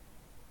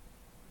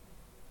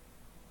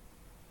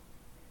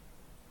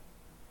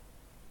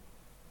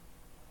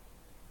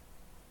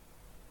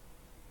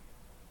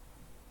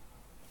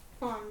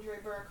 Andre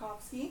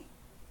Burakovsky.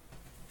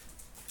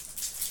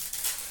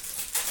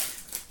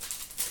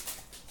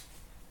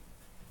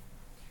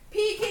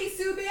 PK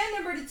Subban,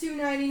 number to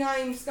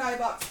 299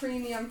 Skybox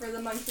Premium for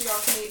the Montreal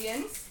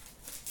Canadiens.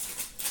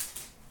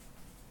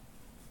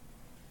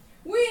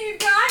 We've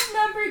got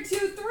number 2,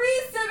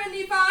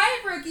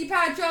 375 rookie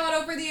patch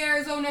auto for the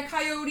Arizona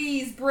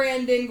Coyotes,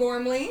 Brandon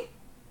Gormley.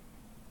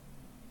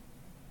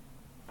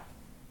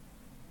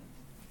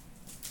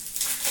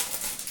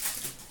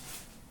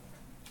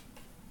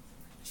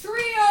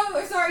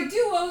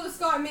 Duo,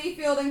 Scott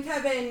Mayfield and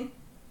Kevin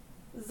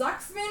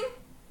Zuxman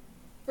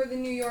for the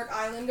New York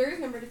Islanders,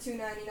 number to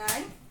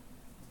 299.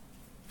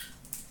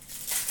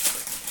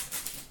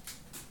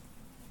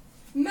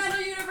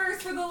 Metal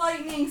Universe for the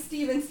Lightning,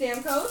 Steven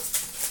Stamkos.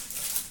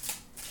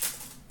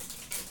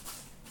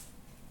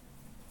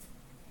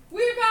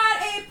 We've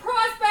got a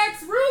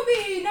Prospects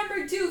Ruby,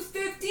 number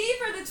 250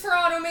 for the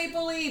Toronto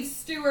Maple Leafs,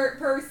 Stuart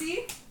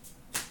Percy.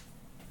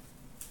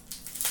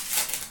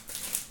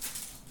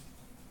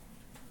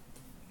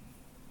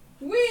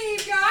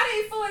 We've got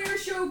a Flair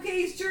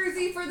Showcase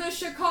jersey for the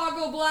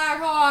Chicago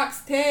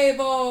Blackhawks,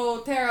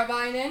 Teuvo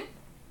Teravainen.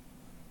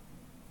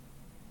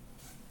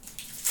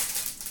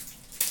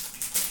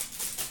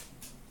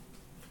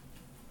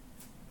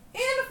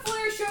 And a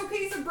Flair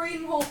Showcase of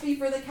Braden Holtby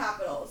for the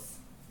Capitals.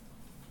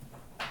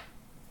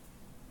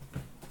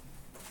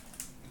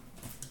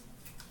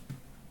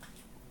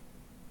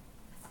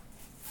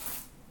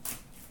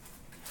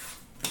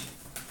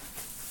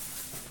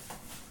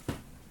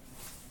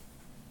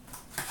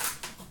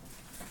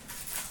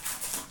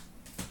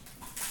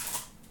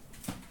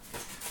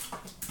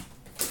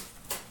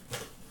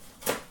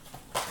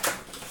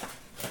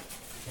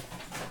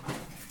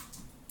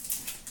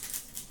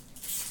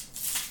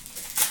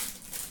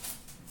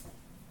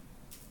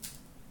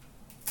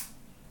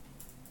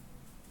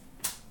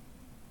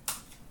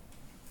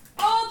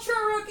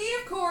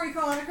 Corey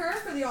Conacher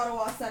for the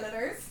Ottawa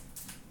Senators.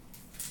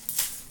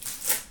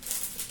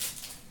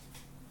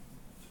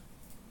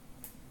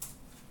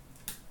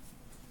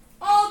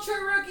 Ultra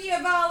Rookie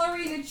of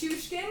Valerie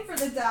Nichushkin for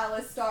the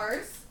Dallas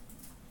Stars.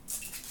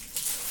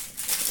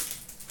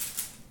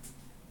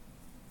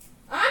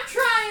 I'm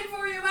trying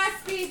for you,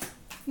 Westby.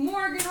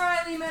 Morgan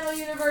Riley Metal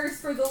Universe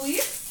for the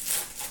Leafs.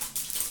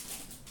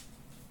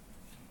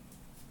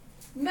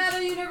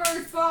 Metal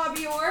Universe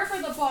Bobby Orr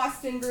for the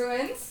Boston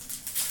Bruins.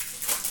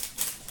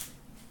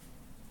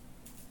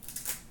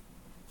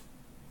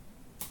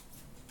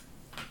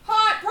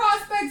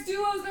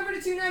 Duos number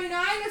to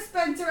 299 is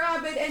Spencer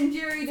Abbott and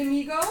Jerry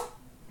D'Amigo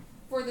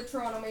for the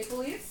Toronto Maple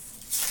Leafs.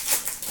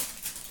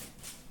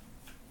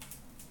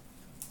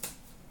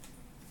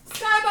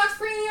 Skybox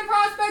Premium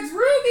Prospects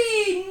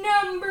Ruby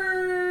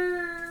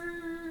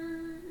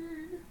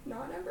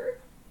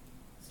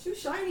it's too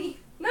shiny.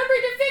 Number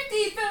to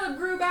 50 Philip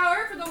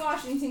Grubauer for the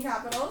Washington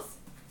Capitals.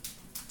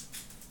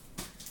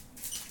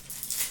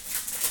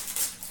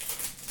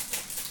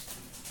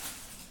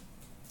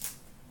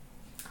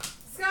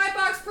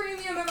 Skybox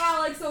Premium of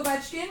Alex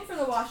Ovechkin for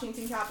the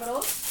Washington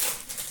Capitals.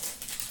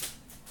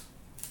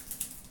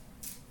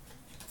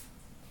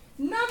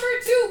 Number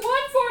 2,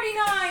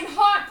 149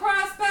 Hot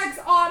Prospects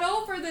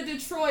Auto for the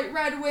Detroit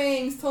Red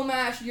Wings,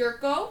 Tomas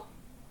Jurko.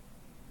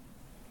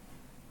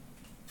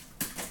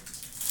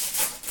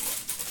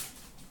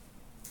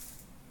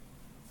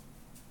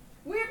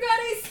 We've got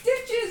a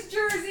Stitches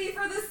jersey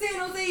for the San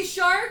Jose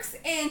Sharks,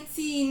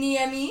 Antti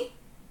Niemi.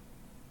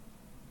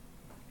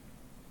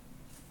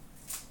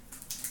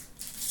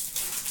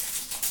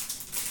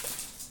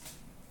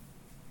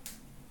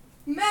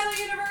 Metal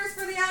Universe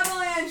for the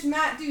Avalanche,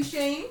 Matt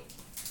Duchene.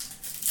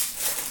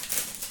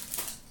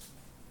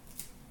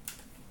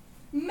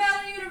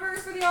 Metal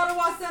Universe for the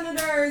Ottawa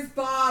Senators,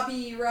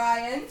 Bobby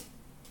Ryan.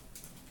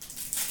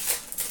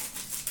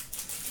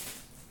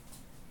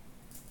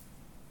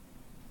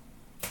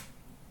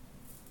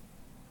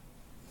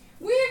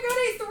 We've got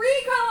a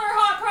 3-color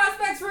Hot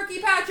Prospects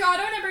rookie patch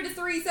auto, number to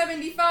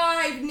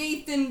 375,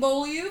 Nathan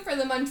Beaulieu for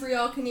the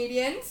Montreal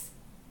Canadiens.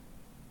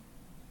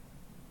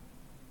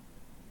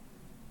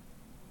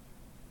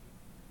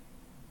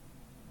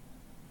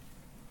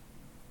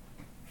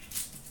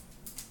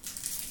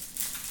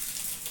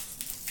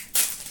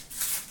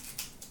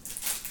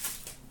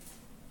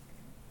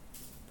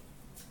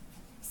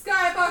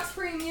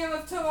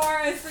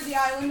 Tavares for the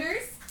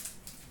Islanders.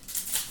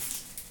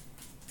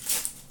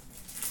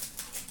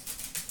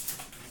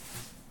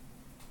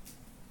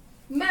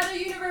 Metal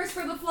Universe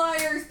for the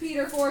Flyers,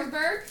 Peter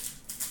Forsberg.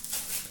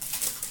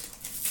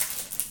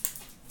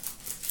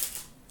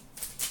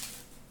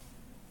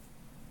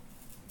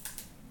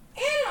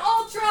 And an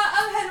Ultra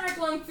of Henrik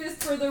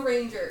Lundqvist for the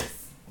Rangers.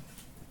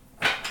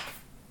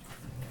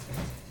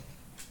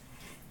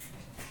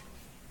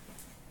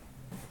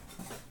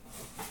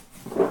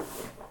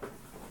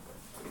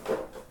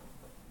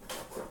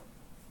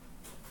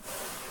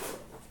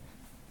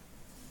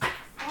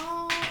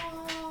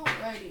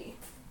 Alrighty.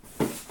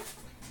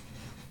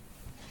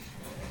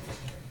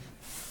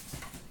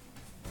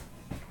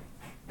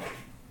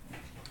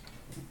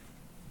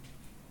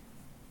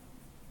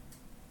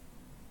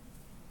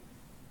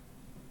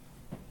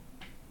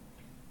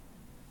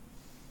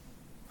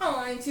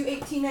 On to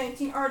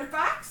 1819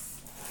 Artifacts.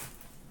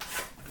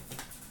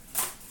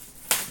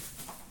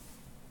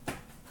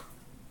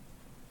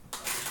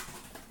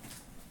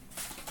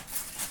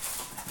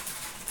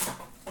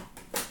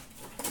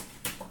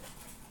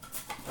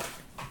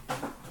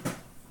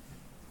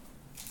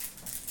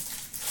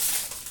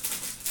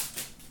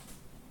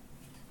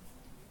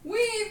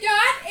 We've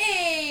got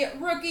a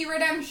rookie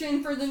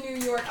redemption for the New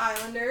York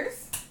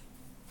Islanders.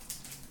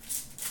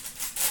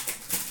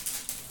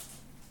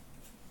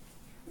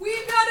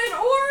 We've got an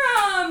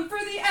Aurum for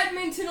the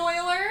Edmonton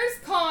Oilers,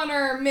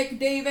 Connor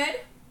McDavid.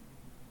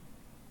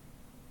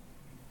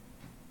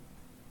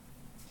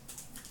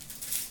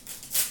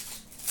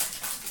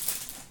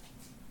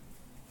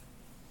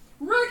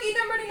 Rookie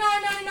number to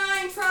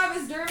 999,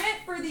 Travis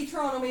Dermott for the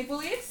Toronto Maple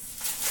Leafs.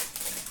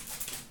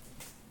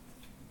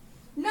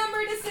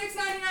 Number to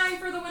 699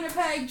 for the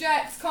Winnipeg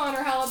Jets,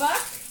 Connor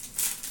Hellebuck.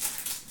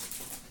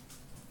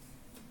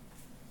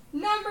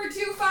 Number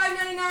to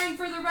 599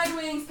 for the Red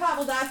Wings,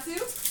 Pavel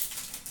Datsyuk.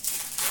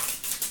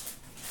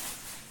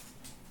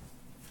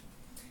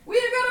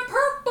 We've got a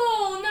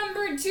purple,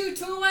 number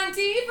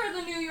 220 for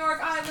the New York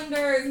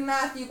Islanders,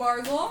 Matthew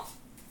Barzal.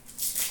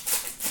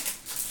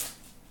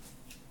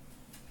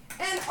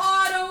 An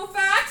auto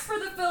fax for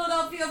the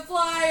Philadelphia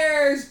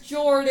Flyers,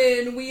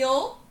 Jordan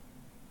Wheel.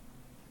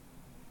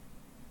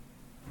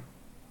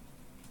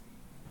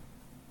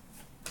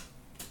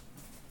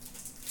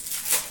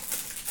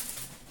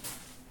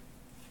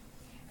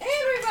 And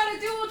we've got a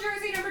dual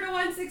jersey number to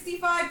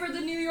 165 for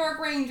the New York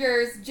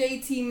Rangers,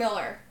 JT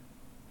Miller.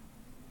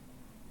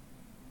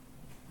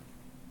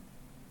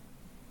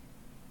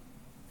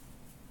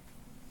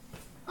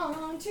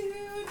 On to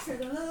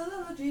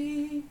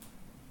Trilogy.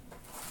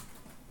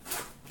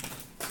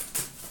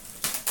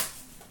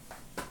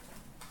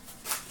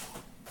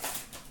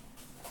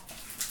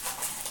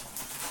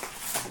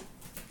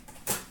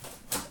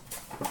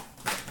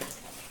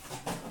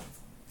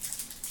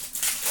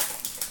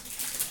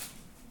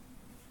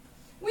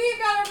 We've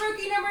got a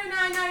rookie number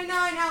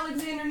 999,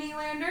 Alexander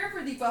Nylander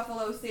for the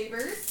Buffalo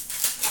Sabres.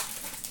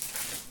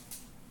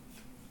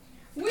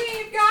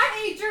 We've got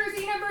a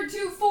jersey number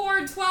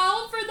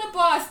 2412 for the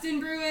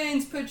Boston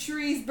Bruins,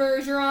 Patrice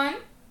Bergeron.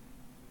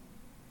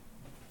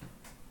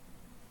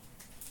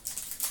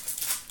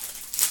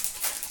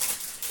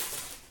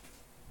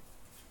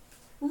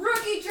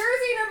 Rookie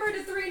jersey number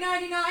to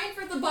 399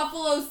 for the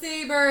Buffalo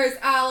Sabres,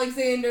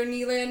 Alexander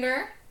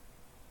Nylander.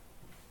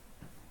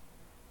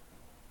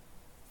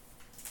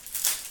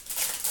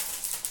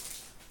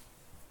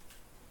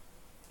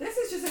 This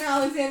is just an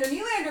Alexander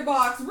Nylander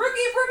box.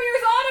 Rookie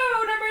Premier's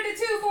Auto, number to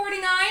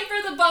 249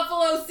 for the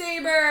Buffalo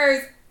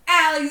Sabres,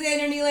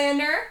 Alexander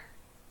Nylander.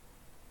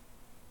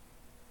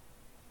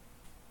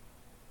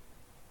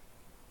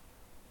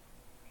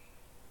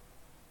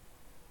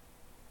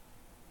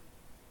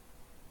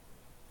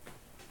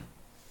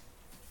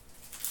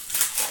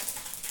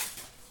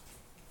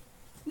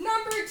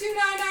 Number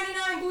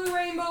 2999 Blue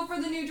Rainbow for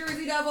the New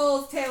Jersey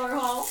Devils, Taylor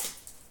Hall.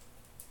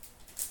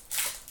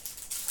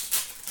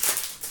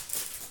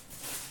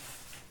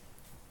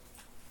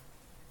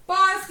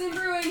 Boston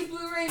Bruins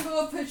Blue Rainbow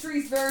of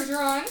Patrice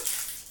Bergeron.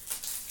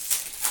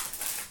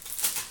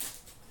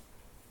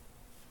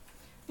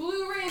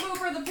 Blue Rainbow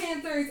for the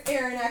Panthers,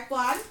 Aaron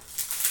Ekblad.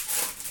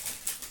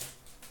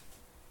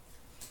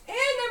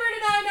 And number to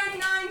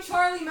 999,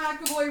 Charlie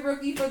McAvoy,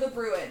 rookie for the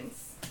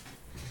Bruins.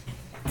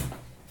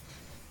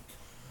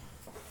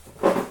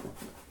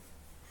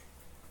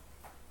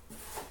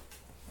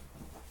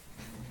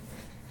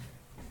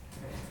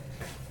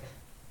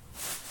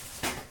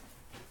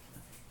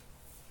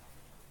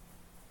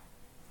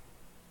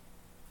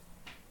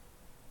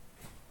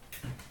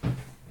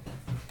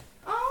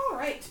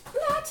 Alright,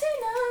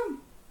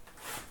 Platinum!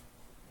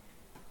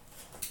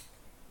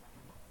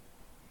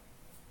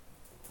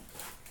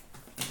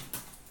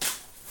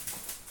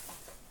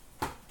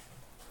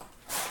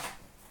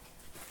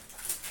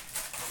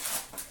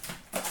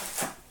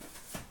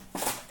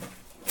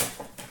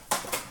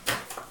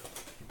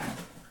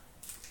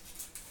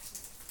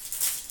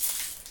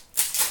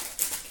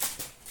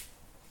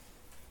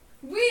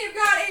 We've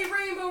got a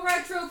Rainbow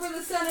Retro for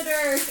the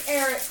Senators,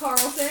 Erik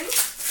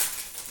Karlsson.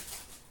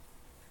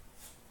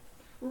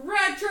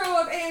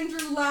 Retro of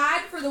Andrew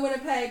Ladd for the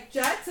Winnipeg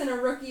Jets and a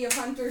rookie of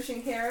Hunter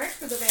Shinkarich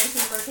for the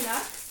Vancouver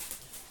Canucks.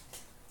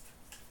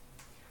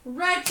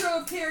 Retro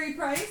of Carey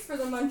Price for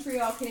the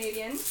Montreal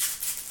Canadiens.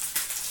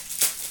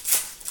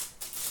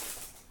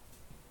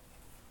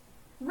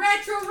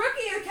 Retro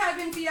rookie of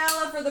Kevin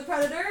Fiala for the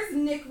Predators.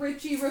 Nick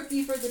Ritchie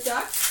rookie for the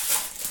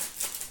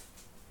Ducks.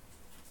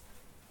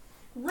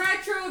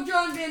 Retro of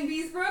John Van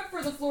Beesbrook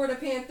for the Florida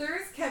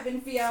Panthers.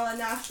 Kevin Fiala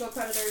Nashville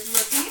Predators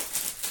rookie.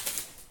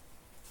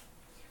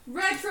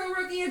 Retro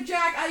rookie of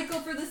Jack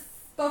Eichel for the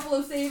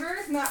Buffalo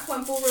Sabres. Matt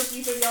Plumple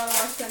rookie for the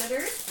Ottawa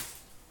Senators.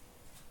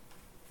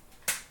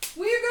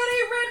 We've got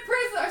a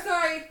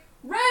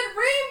red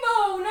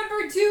rainbow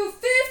number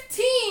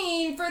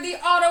 215 for the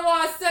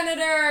Ottawa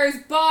Senators,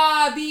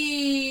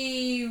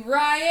 Bobby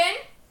Ryan.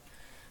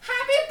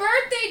 Happy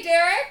birthday,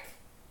 Derek.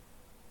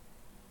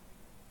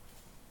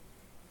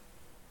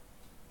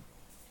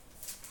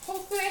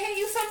 Hopefully I hit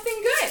you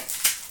something good.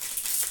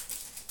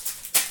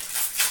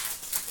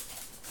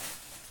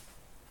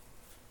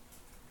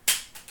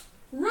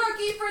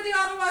 Rookie for the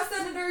Ottawa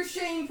Senators,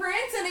 Shane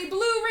Prince, and a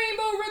blue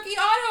rainbow rookie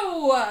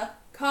auto,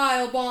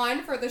 Kyle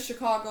Bond for the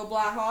Chicago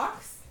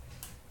Blackhawks.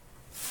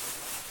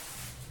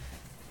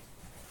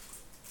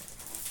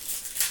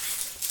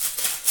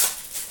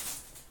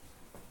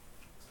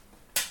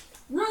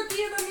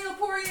 Rookie of Emile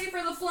Poirier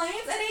for the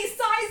Flames, and a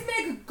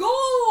seismic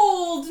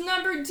gold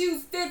number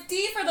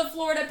 250 for the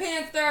Florida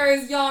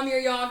Panthers,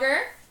 Jaromir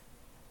Jagr.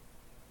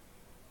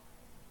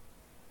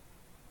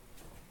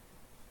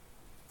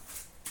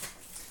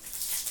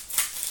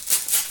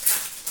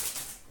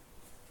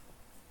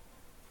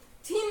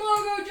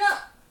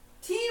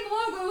 Team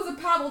logos of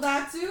Pavel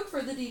Datsyuk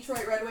for the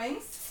Detroit Red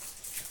Wings.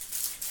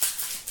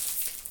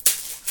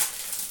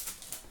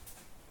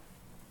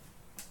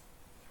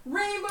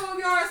 Rainbow of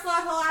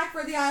Yaroslav Halak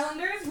for the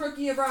Islanders.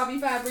 Rookie of Robbie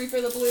Fabry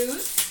for the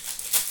Blues.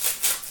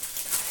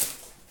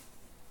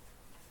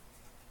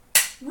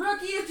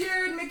 Rookie of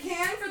Jared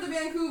McCann for the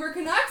Vancouver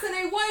Canucks. And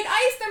a white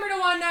ice number to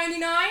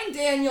 199,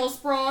 Daniel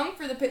Sprong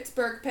for the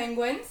Pittsburgh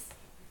Penguins.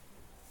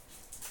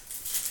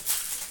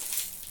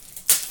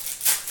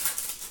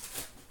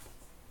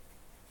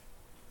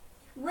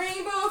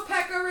 Rainbow of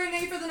Pekka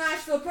Rinne for the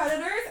Nashville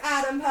Predators.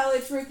 Adam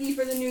Pelech rookie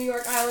for the New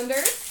York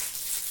Islanders.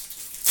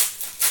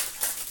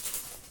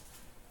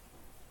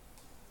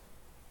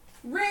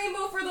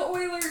 Rainbow for the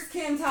Oilers,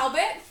 Cam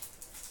Talbot.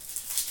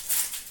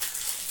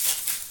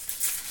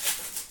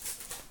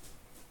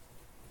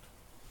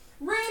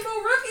 Rainbow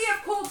rookie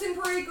of Colton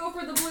Parayko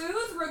for the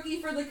Blues.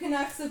 Rookie for the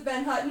Canucks of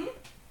Ben Hutton.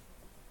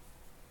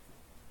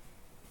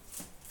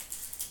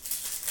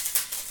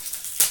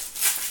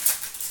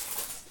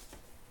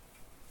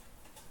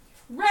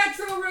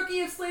 Retro rookie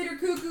of Slater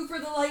Cuckoo for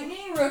the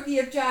Lightning. Rookie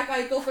of Jack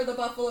Eichel for the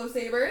Buffalo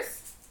Sabres.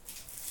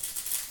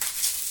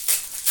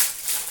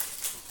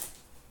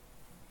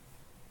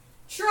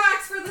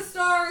 Tracks for the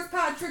Stars,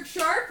 Patrick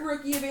Sharp.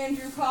 Rookie of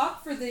Andrew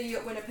Koch for the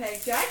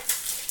Winnipeg Jets.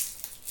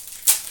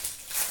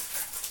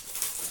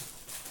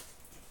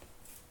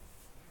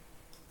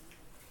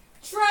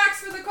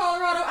 Tracks for the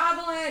Colorado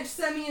Avalanche,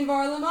 Semyon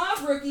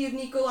Varlamov. Rookie of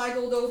Nikolai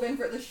Goldobin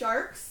for the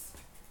Sharks.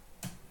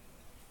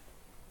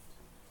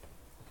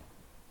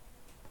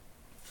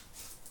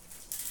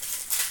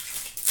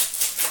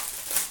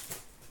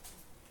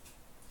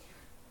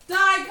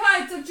 Die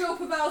cuts of Joe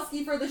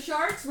Pavelski for the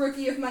Sharks.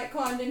 Rookie of Mike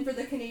Condon for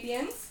the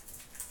Canadiens.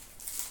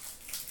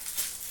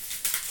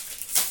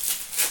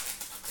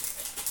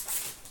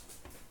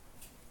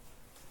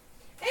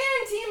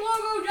 And team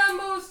logo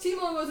jumbos. Team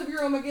logos of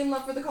Euro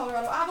McGinley for the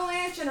Colorado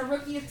Avalanche. And a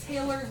rookie of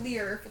Taylor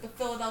Lear for the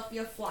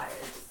Philadelphia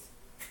Flyers.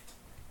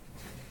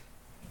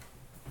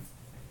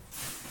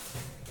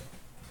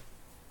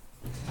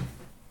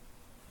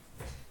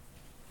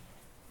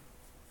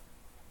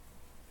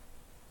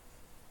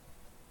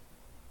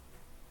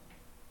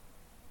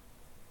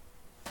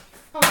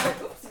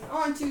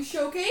 On to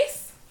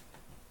Showcase.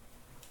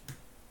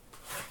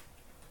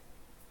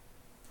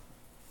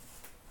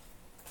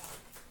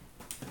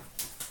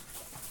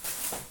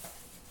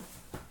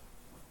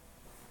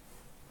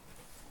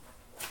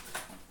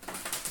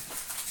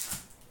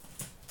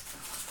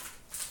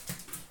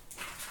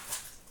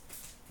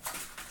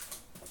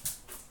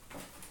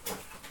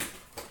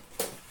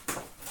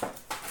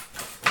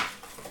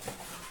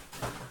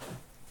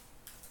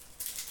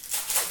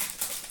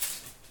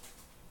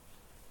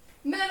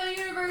 Metal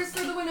Universe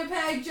for the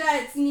Winnipeg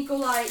Jets,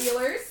 Nikolai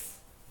Ehlers.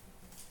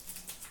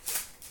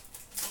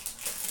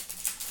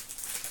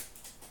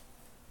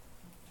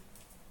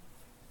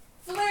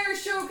 Flair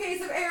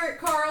Showcase of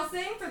Erik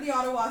Karlsson for the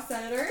Ottawa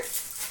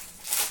Senators.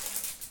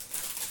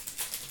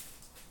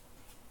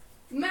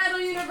 Metal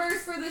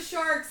Universe for the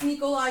Sharks,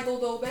 Nikolai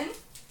Goldobin.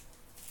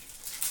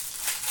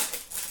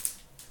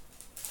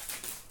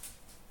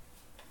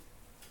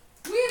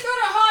 We've got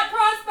a Hot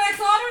Prospects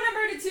auto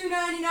number to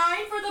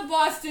 299 for the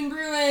Boston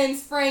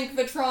Bruins, Frank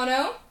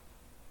Vetrano.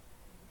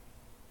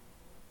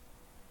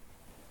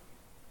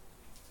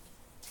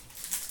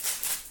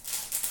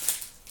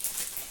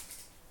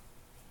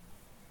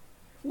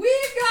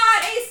 We've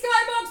got a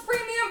Skybox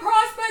Premium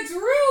Prospect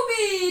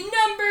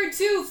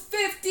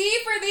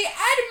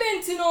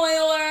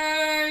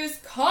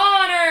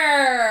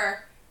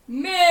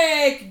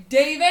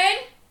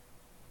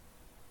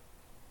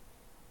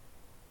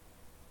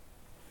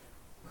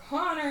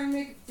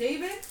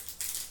McDavid.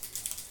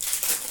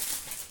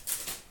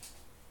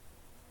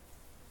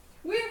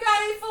 We've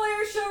got a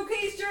Flair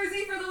Showcase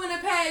jersey for the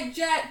Winnipeg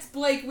Jets,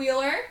 Blake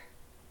Wheeler.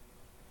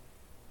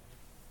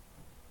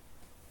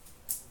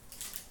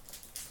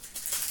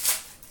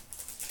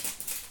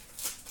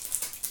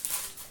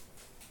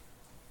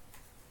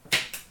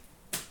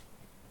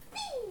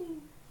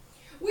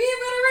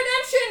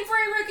 For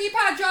a rookie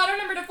patch auto,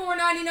 number to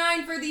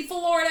 499 for the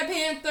Florida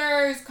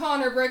Panthers,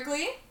 Connor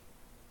Brickley.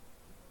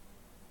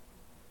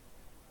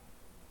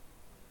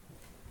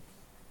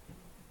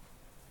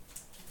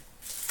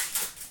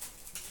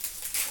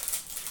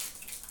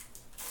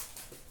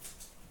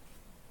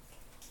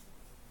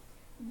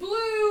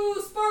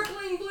 Blue,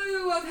 sparkling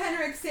blue of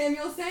Henrik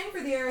Samuelsson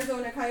for the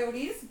Arizona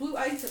Coyotes. Blue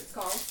Ice it's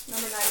called,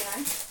 number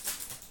 99.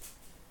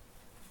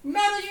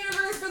 Metal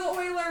Universe for the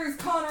Oilers,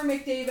 Connor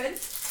McDavid.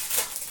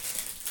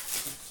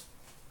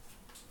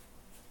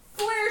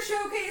 Flair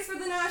Showcase for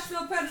the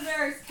Nashville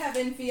Predators,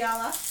 Kevin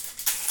Fiala.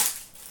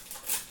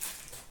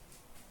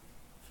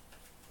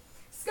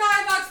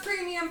 Skybox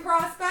Premium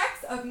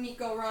Prospects of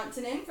Mikko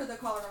Rantanen for the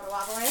Colorado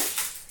Avalanche.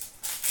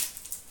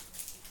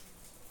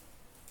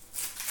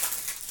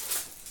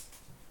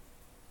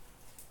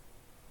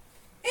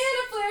 And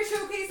a Flair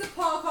Showcase of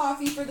Paul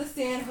Coffey for the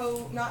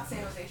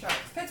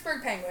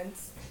Pittsburgh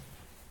Penguins.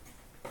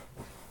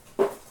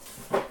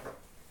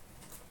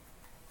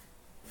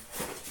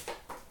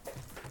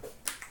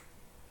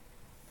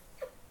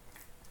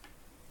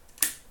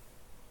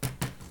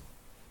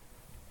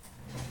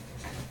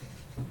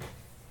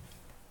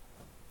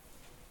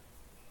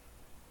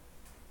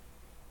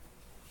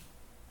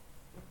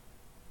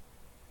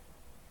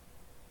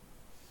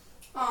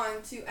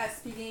 On to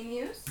SP Game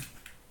Use.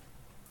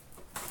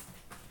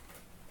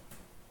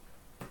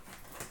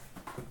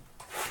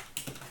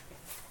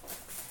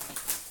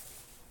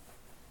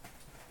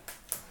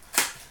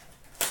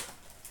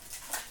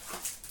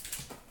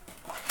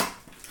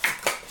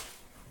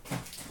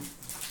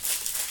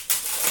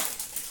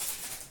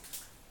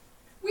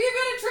 We've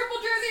got a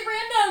triple jersey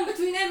random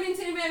between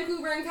Edmonton,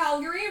 Vancouver, and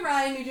Calgary.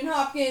 Ryan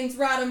Nugent-Hopkins,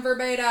 Radim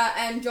Verbata,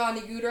 and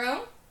Johnny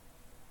Gaudreau.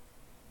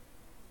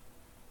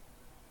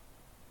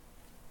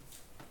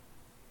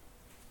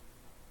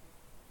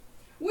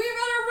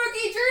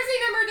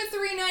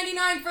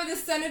 For the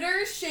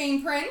Senators,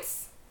 Shane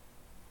Prince.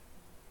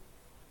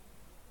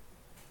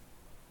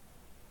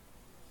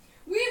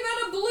 We've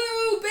got a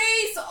blue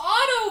base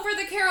auto for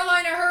the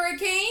Carolina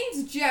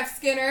Hurricanes, Jeff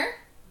Skinner.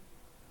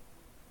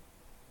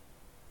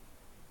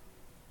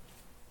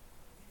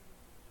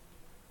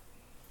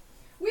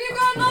 We've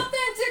got an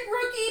authentic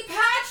rookie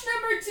patch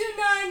number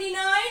 299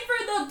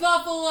 for the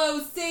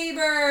Buffalo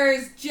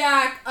Sabres,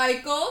 Jack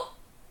Eichel.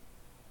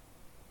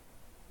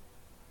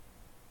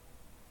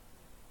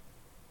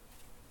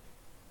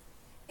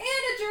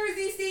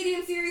 Jersey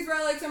Stadium Series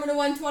Relics number to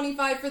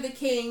 125 for the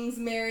Kings,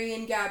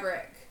 Marian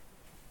Gaborik.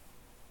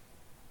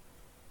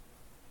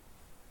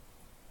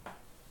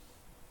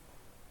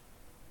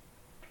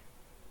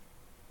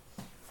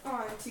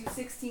 On to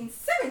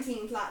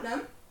 16-17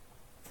 Platinum.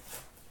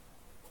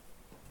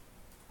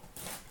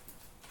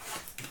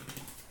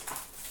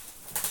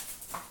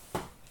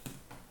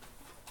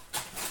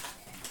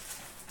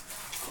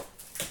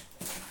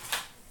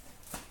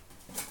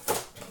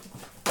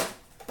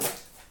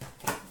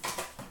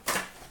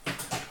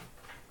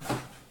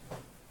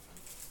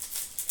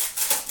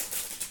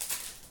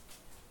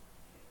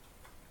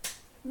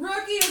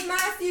 Rookie of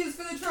Matthews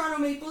for the Toronto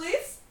Maple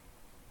Leafs.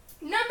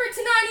 Number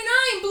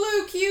 299,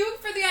 blue cube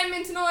for the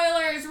Edmonton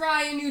Oilers,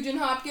 Ryan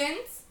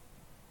Nugent-Hopkins.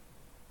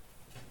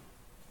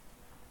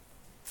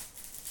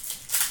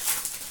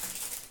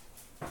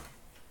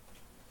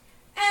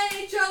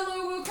 NHL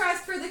logo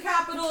crest for the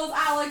Capitals,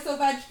 Alex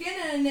Ovechkin,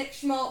 and a Nick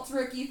Schmaltz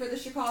rookie for the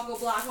Chicago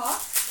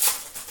Blackhawks.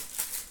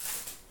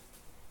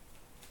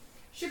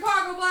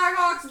 Chicago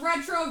Blackhawks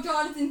retro of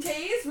Jonathan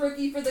Toews,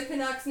 rookie for the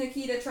Canucks,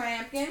 Nikita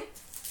Triumphkin.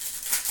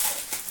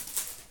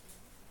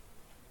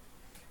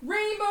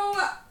 Rainbow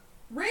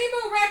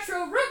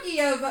Retro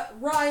rookie of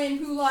Ryan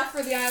Pulock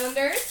for the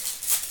Islanders.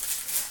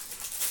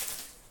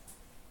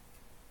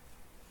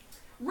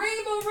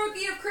 Rainbow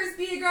rookie of Chris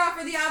Biegraf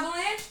for the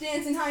Avalanche.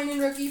 Danson Heinen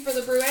rookie for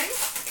the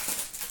Bruins.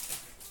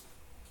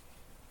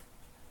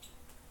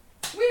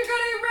 We've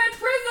got a red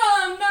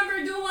prism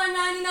number to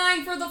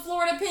 199 for the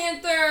Florida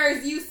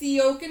Panthers, UC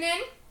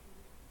Jokinen.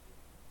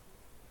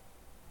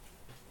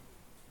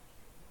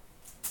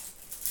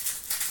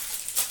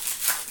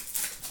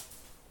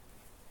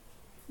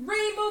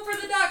 Rainbow for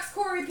the Ducks,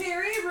 Corey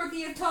Perry,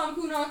 rookie of Tom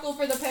Kuhnhackl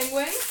for the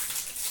Penguins.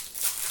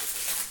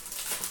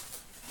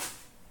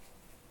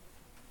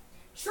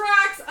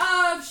 Tracks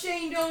of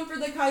Shane Doan for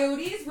the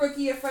Coyotes,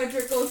 rookie of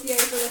Frederick Gauthier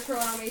for the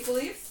Toronto Maple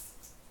Leafs.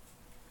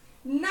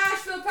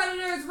 Nashville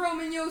Predators,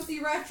 Roman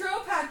Josi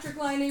retro,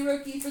 Patrick Laine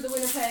rookie for the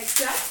Winnipeg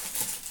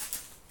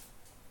Jets.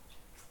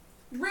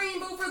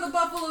 Rainbow for the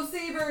Buffalo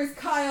Sabres,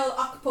 Kyle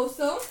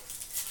Okposo.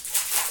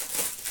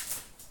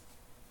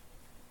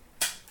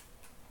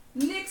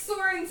 Nick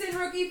Sorensen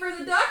rookie for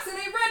the Ducks, and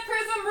a red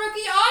prism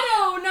rookie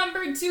auto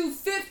number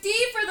 250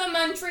 for the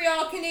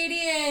Montreal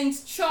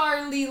Canadiens,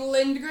 Charlie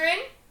Lindgren.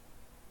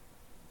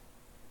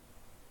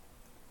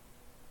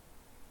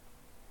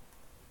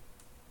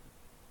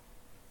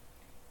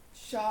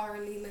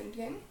 Charlie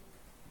Lindgren.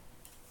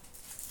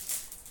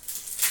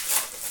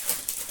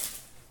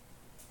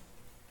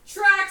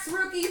 Tracks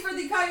rookie for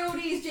the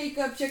Coyotes,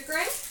 Jacob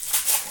Chikrin.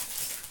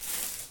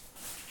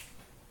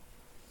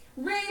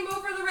 Rainbow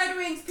for the Red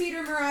Wings,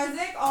 Peter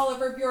Mrazek.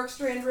 Oliver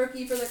Bjorkstrand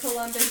rookie for the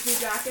Columbus Blue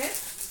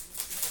Jackets.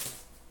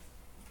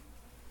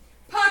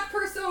 Puck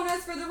personas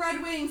for the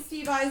Red Wings,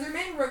 Steve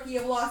Yzerman, rookie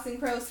of Lawson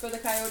Crouse for the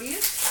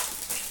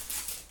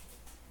Coyotes.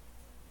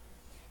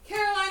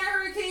 Carolina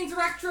Hurricanes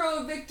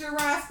retro, Victor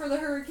Rask for the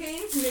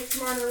Hurricanes, Nick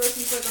Marner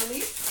rookie for the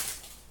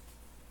Leafs.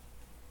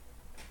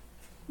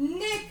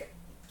 Nick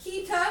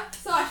Kita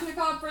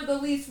Soshnikov for the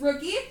Leafs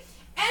rookie.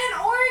 And an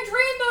orange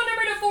rainbow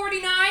number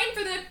 249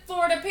 for the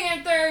Florida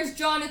Panthers,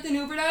 Jonathan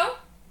Huberdeau.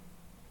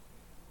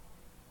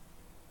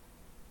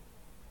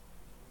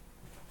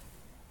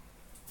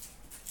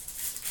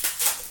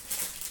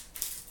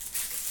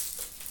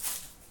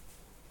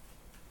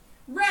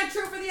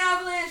 Retro for the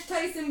Avalanche,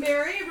 Tyson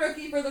Barrie.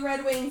 Rookie for the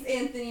Red Wings,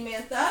 Anthony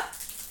Mantha.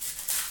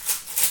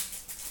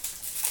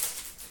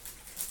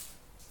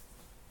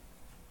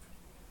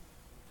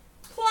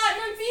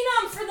 Platinum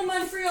Phenoms for the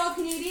Montreal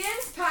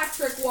Canadiens,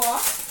 Patrick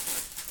Waugh.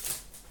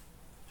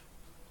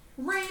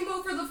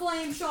 Rainbow for the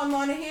Flames, Sean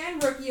Monahan,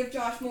 rookie of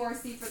Josh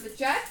Morrissey for the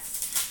Jets.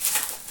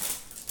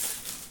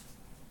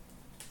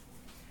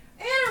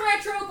 And a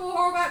retro Bo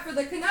Horvat for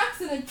the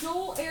Canucks and a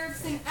Joel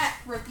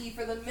Eriksson-Ek rookie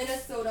for the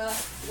Minnesota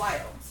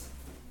Wild.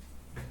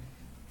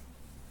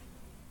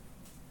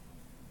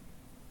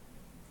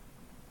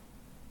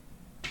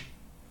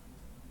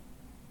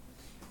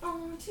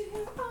 On to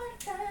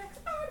artifacts,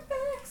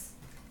 artifacts.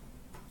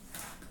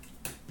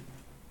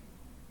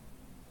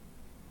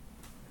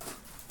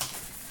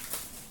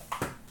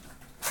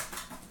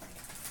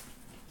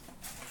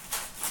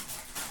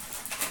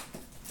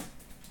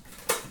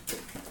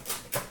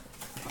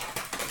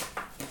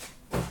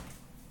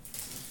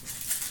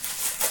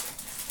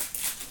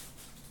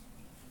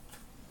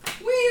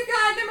 We've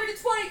got number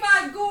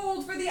 25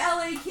 gold for the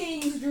LA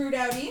Kings, Drew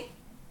Doughty.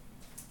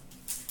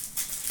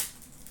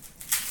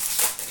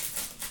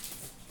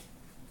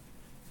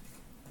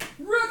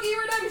 Rookie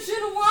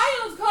Redemption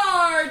Wild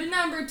Card,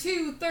 number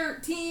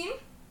 213.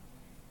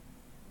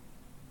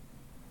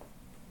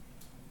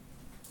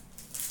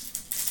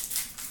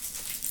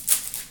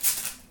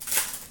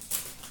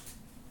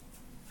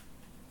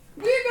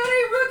 We've got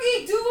a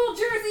rookie dual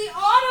jersey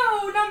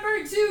auto,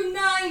 number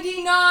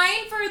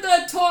 299 for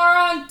the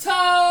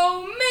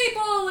Toronto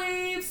Maple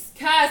Leafs,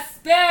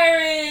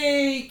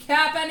 Kasperi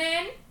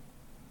Kapanen.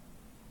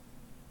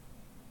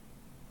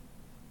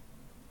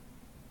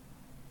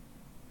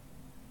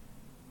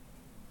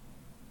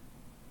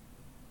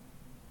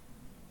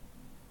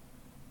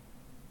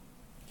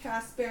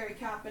 Kasperi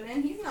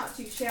Kapanen, he's not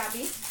too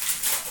shabby.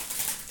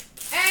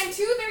 And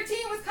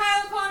 213 was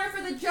Kyle Connor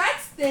for the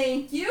Jets,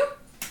 thank you.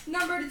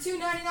 Number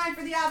 299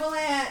 for the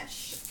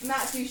Avalanche,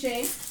 Matt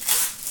Duchene.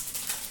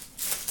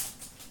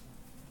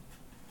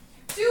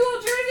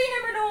 Dual jersey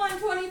number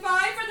 125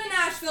 for the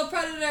Nashville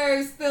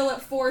Predators,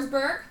 Philip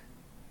Forsberg.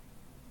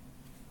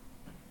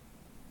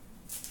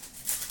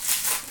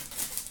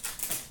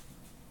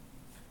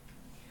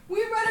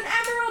 We've got an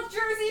Emerald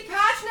jersey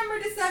patch number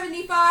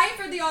 275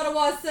 for the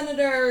Ottawa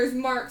Senators,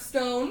 Mark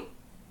Stone.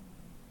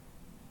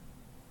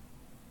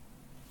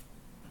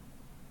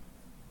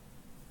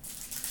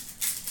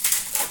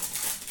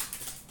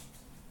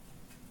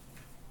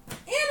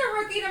 And a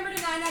rookie number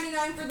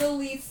 999 for the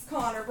Leafs,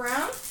 Connor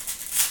Brown.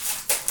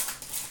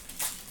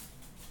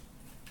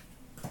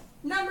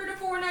 Number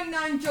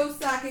 499, Joe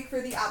Sakic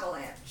for the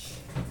Avalanche.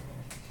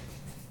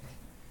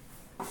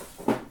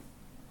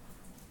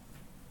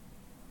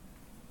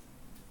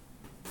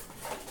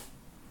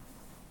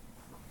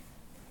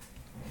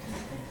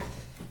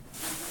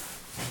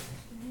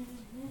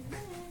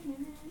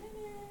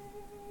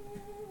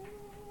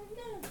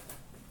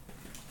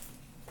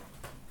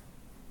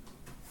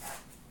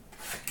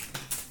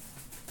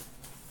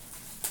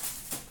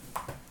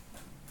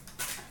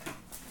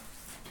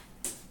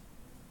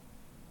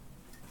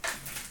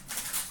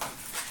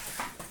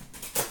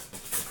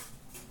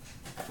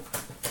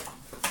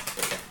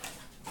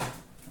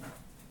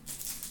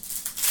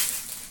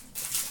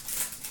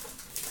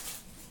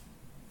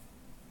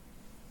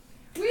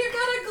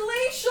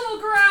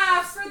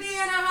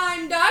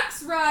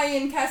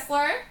 Ryan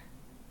Kessler.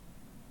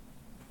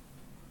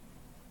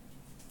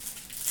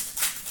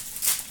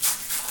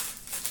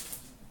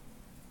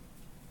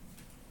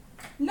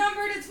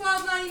 Number to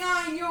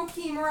 1299,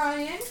 Joakim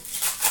Ryan,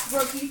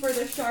 rookie for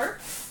the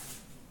Sharks.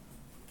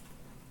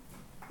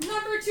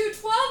 Number 2,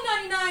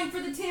 1299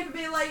 for the Tampa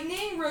Bay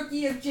Lightning,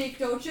 rookie of Jake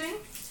Dochin.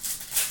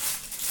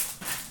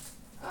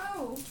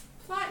 Oh,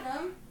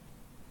 platinum.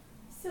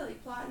 Silly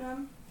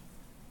platinum.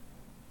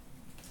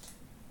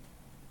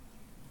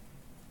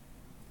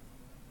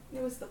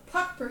 It was the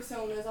puck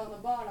personas on the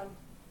bottom.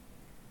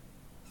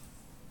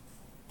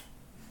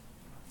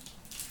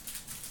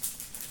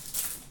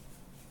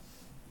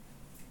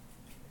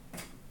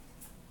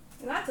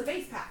 And that's a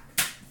base pack.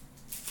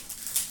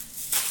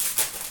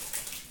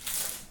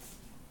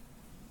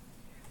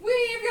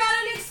 We've got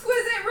an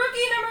exquisite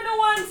rookie number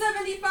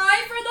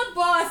 /175 for the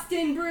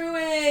Boston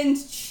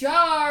Bruins,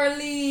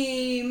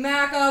 Charlie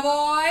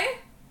McAvoy.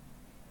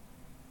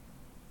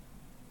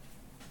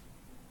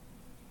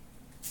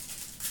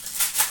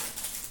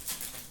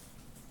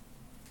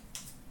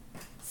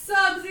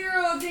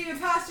 Sub-Zero of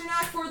David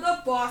Pastrnak for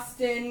the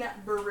Boston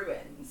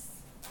Bruins.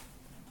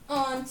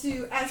 On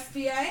to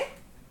SBA.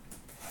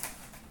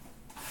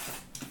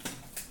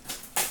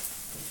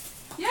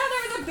 Yeah,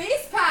 there was a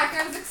base pack.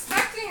 I was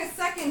expecting a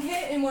second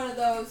hit in one of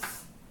those.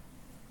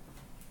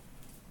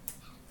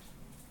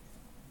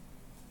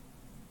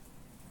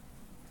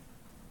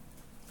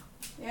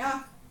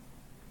 Yeah.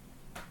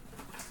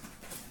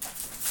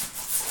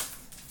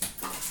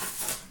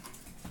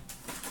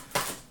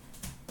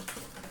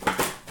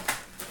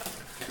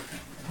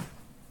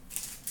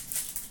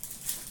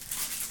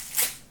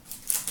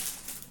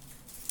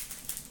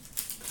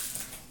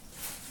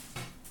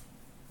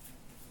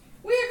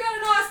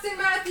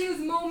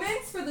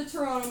 Moments for the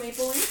Toronto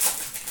Maple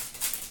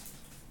Leafs.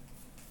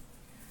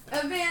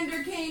 A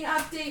Vander Kane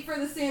update for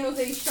the San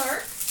Jose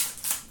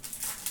Sharks.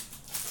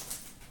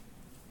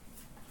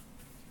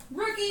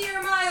 Rookie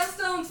year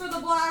milestones for the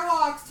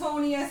Blackhawks,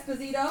 Tony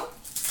Esposito.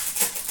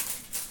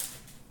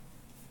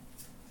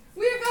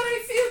 We've got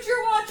a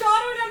Future Watch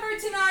auto number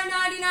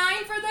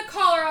 /999 for the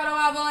Colorado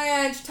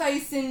Avalanche,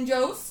 Tyson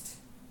Jost.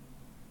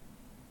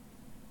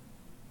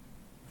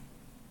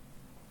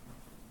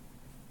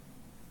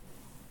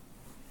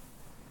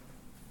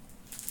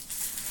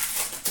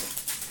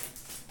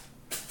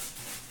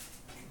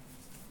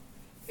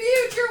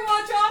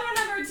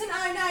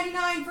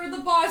 /999 for the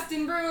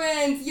Boston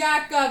Bruins,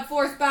 Jakob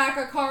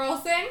Forsbacka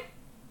Karlsson.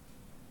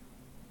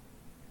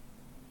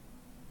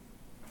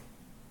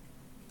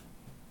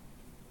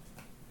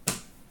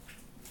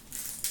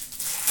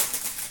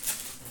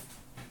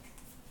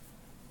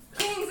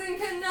 Kings and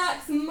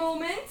Canucks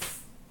moments.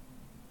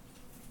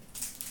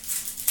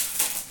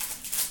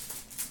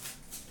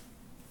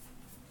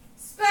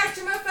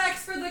 Spectrum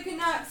effects for the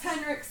Canucks,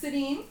 Henrik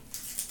Sedin.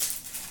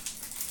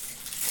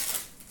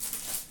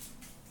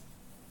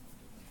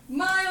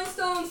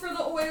 Milestones for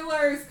the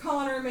Oilers,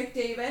 Connor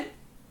McDavid.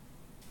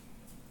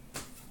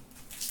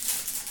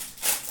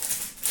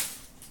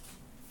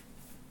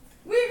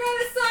 We've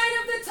got a sign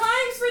of the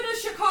times for the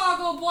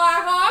Chicago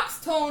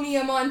Blackhawks, Tony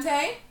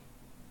Amonte.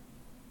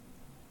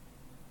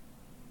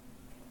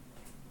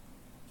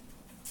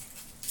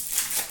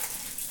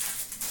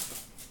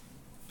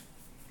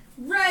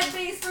 Red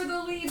base for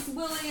the Leafs,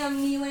 William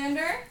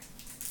Nylander.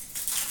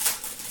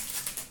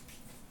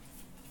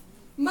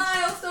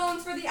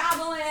 Milestones for the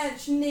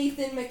Avalanche,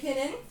 Nathan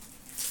McKinnon.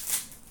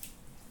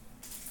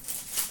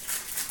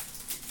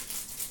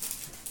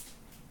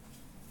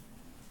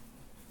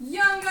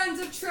 Young Guns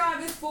of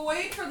Travis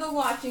Boyd for the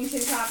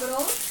Washington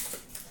Capitals.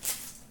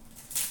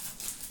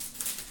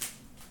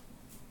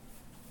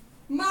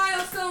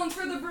 Milestones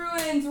for the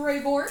Bruins, Ray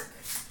Bourque.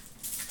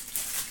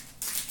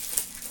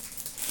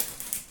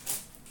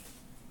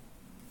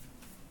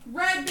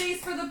 Red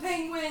base for the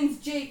Penguins,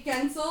 Jake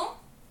Gensel.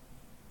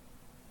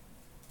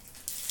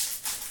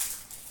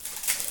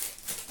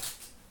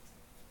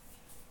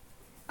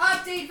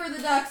 Update for the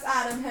Ducks,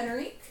 Adam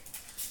Henrique.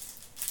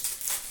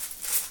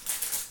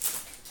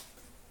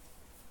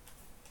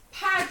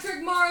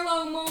 Patrick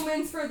Marleau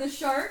moments for the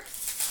Sharks.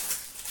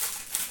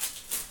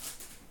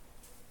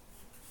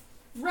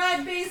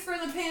 Red base for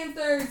the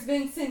Panthers,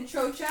 Vincent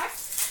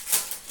Trocheck.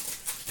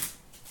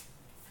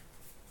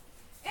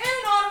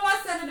 And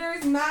Ottawa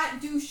Senators,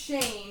 Matt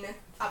Duchene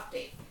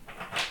update.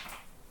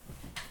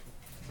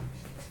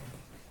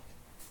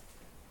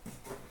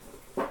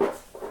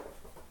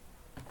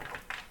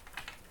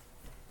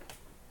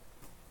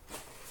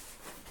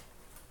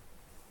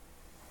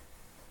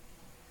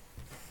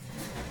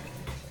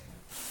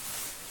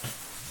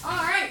 All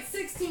right,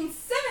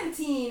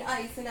 16-17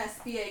 Ice and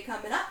SBA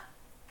coming up.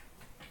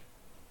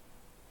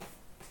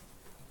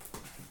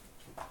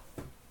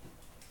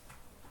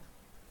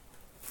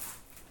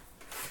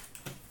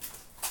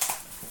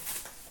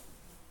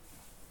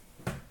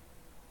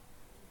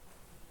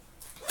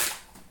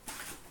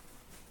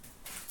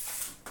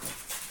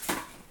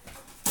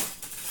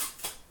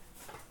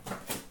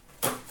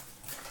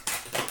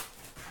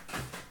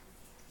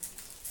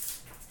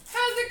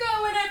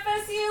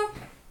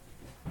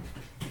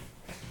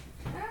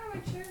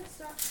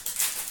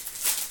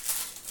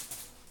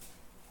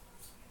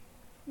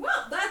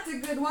 Well, that's a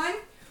good one.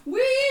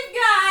 We've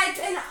got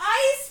an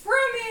Ice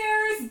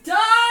Premier's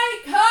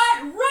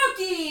die-cut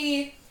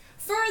rookie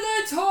for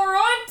the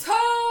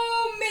Toronto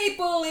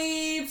Maple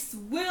Leafs,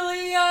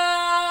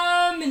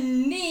 William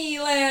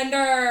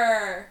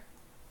Nylander.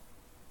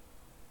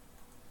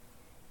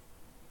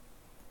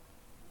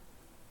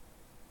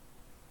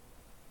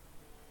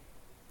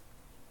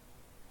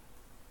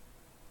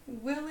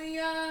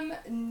 William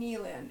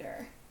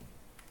Nylander.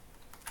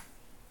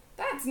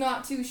 That's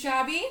not too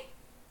shabby.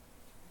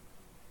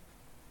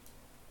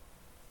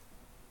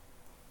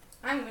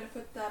 I'm going to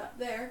put that up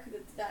there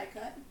because it's die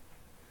cut.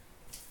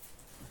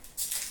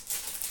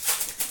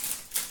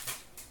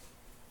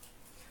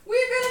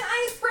 We've got an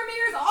Ice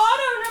Premier's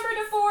auto number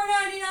to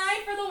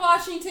 499 for the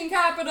Washington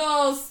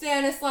Capitals,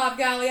 Stanislav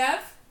Galiev.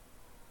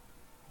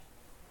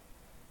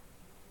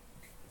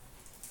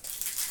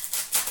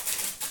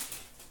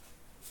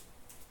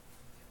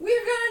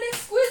 We've got an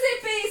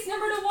exquisite base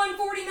number to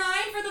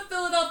 149 for the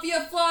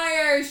Philadelphia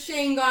Flyers,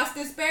 Shane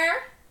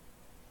Gostisbehere.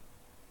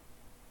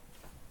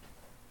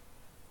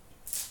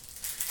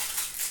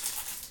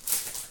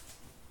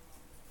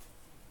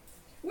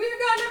 We've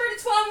got number to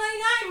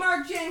 1299,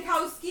 Mark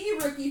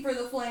Jankowski, rookie for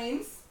the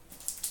Flames.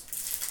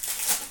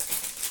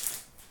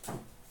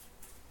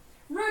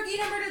 Rookie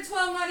number to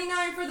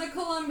 1299 for the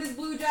Columbus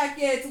Blue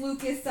Jackets,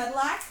 Lucas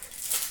Sedlak.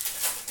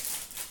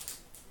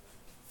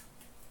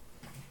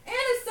 And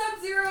a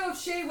Sub-Zero of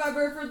Shea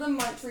Weber for the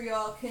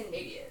Montreal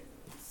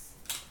Canadiens.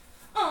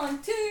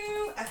 On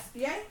to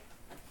SBA.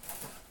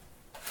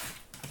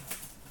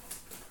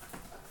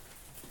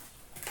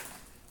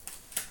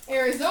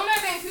 Arizona,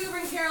 Vancouver,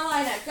 and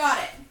Carolina.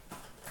 Got it.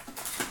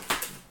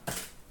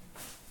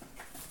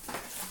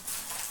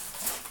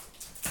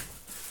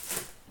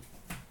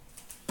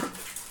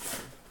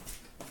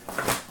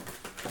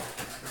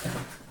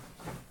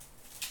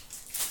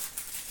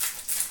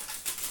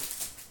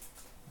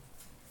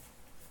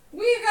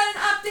 We've got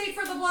an update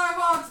for the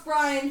Blackhawks,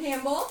 Brian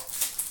Campbell.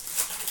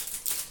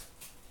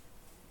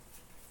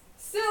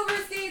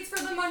 Silver skates for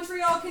the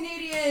Montreal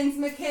Canadiens,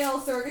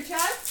 Mikhail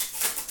Sergachev.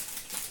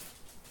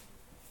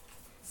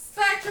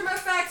 Spectrum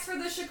effects for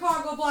the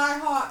Chicago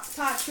Blackhawks,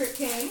 Patrick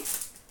Kane.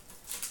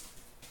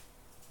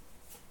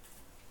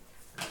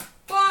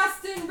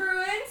 Boston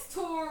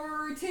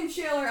Bruins, Tim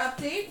Shaler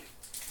update.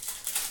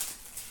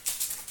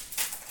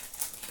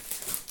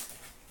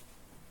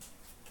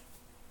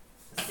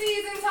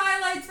 Season's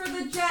highlights for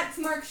the Jets,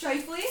 Mark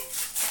Scheifele.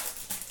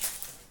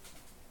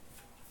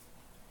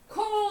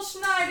 Cole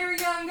Schneider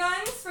Young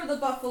Guns for the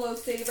Buffalo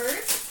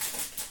Sabres.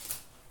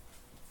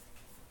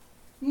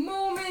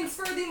 Moments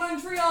for the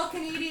Montreal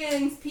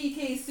Canadiens,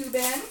 PK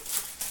Subban.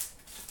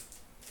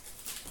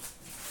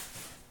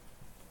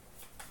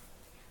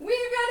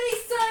 We've got a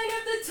sign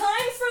of the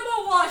times for the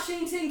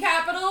Washington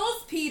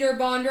Capitals, Peter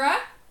Bondra.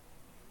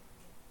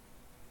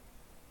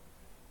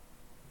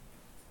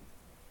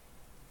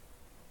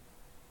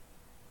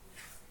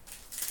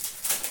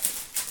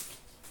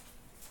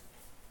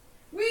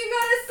 We've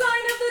got a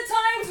sign of the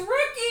times,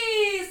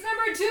 rookies,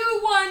 number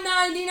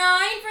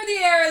 2/199 for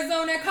the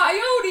Arizona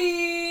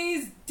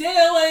Coyotes,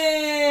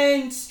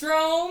 Dylan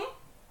Strome.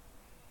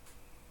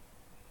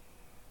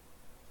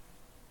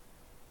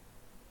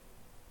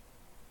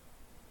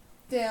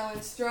 Dylan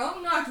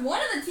Strome knocked one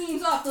of the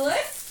teams off the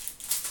list.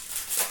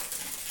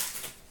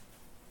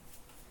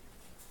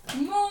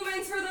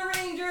 Moments for the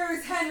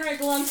Rangers,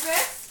 Henrik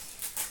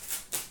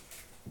Lundqvist.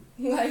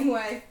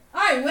 Langway.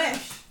 I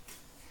wish.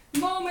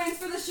 Moments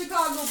for the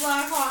Chicago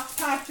Blackhawks,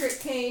 Patrick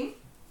Kane.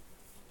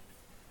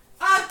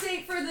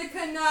 Update for the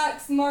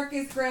Canucks,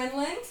 Marcus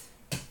Granlund.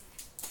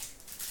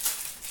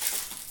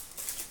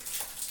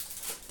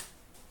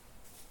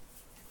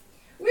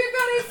 We've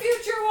got a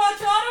Future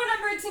Watch auto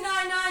number to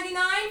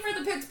 999 for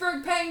the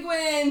Pittsburgh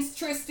Penguins,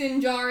 Tristan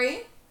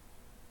Jarry.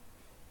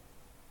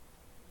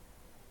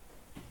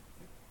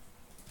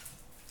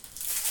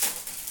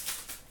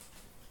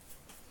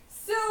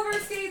 Silver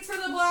skates for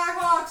the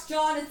Blackhawks,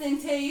 Jonathan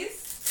Toews.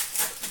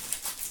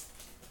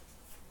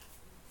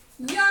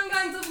 Young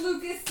Guns of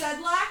Lucas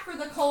Sedlak for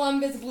the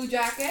Columbus Blue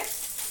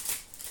Jackets.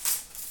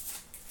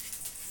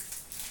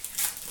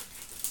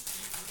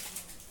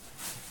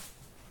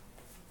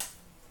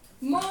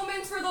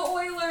 Moments for the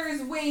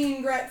Oilers,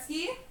 Wayne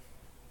Gretzky.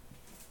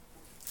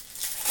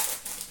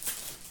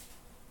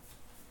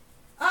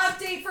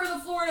 Update for the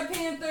Florida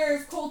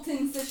Panthers,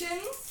 Colton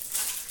Sissons.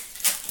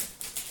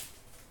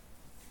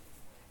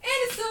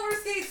 And a silver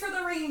skates for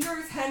the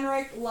Rangers,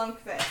 Henrik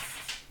Lundqvist.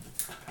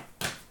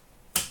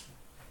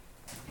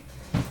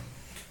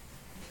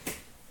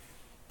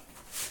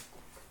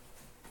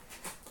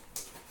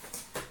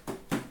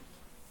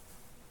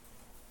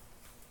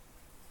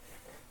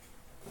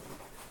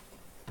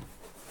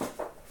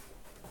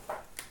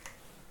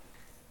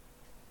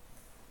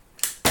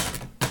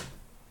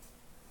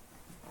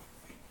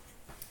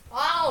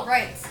 All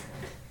right.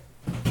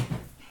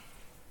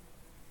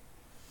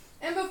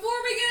 And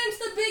before we get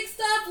into the big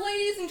stuff,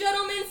 ladies and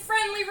gentlemen,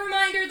 friendly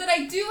reminder that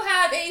I do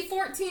have a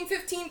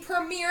 14-15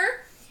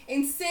 Premier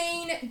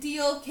Insane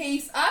Deal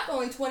case up,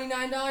 only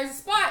 $29 a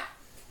spot.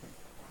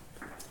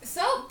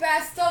 So,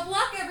 best of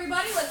luck,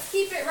 everybody. Let's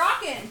keep it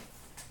rocking.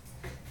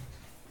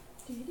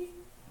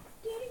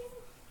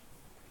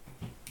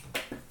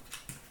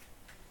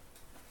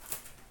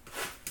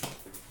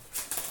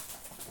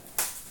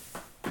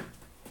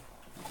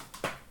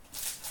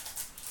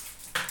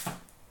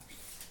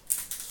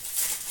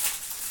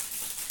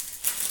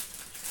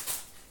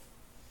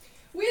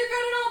 We've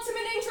got an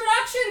ultimate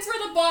introductions for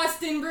the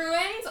Boston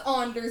Bruins,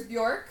 Anders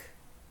Bjork.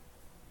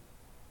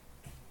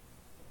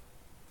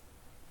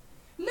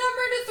 Number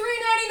to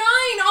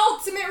 399,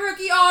 ultimate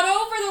rookie auto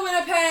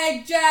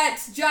Winnipeg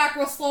Jets, Jack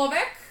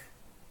Roslovic.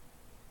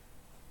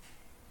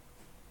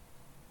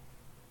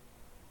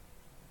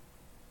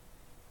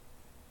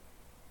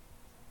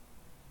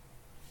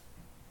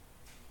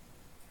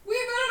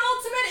 We've got an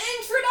Ultimate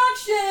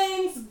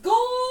Introductions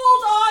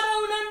Gold Auto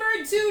number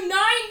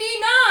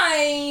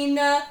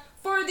 299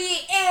 for the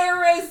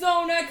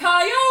Arizona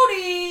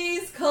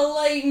Coyotes,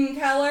 Clayton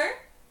Keller.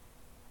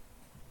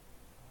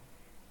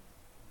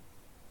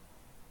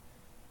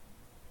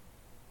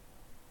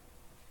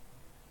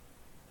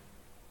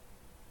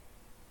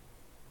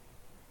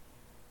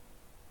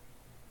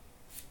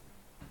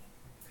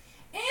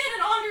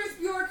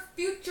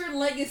 Future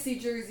Legacy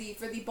jersey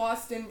for the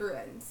Boston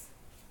Bruins.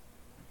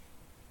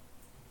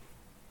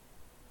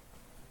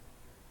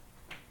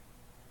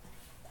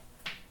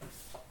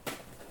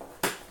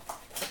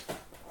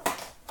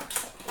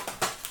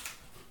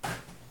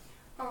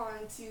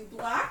 On to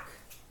black.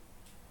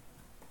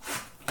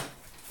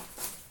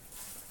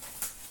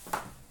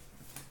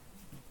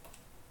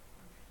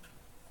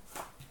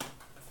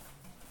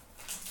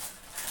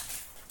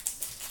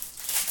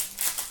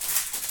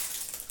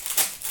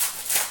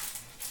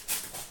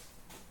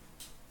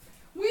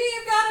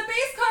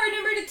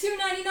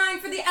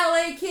 $2.99 for the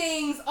LA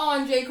Kings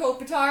on Jay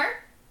Kopitar.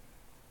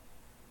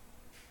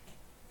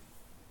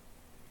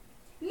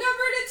 Number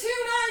to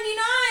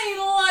 $2.99,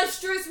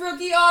 lustrous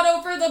rookie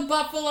auto for the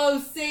Buffalo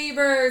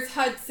Sabres,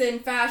 Hudson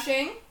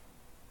Fasching.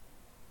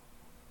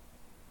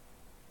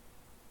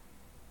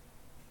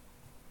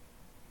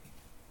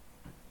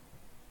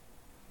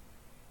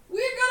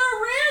 We've got a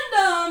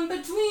random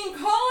between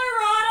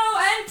Colorado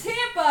and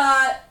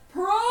Tampa.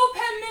 Pro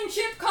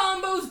penmanship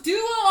combos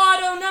dual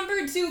auto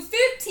number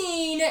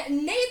 215,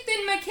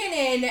 Nathan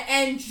McKinnon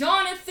and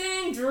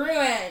Jonathan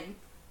Drouin.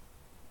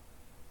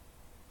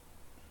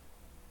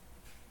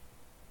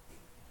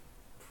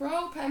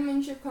 Pro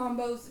penmanship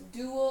combos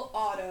dual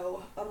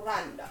auto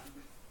random.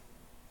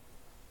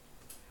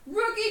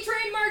 Rookie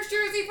trademarks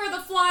jersey for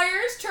the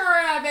Flyers,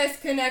 Travis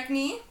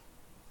Konechny.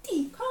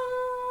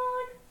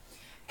 Decon.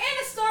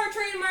 And a star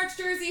trademarks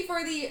jersey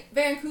for the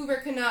Vancouver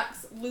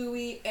Canucks,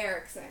 Louis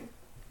Eriksson.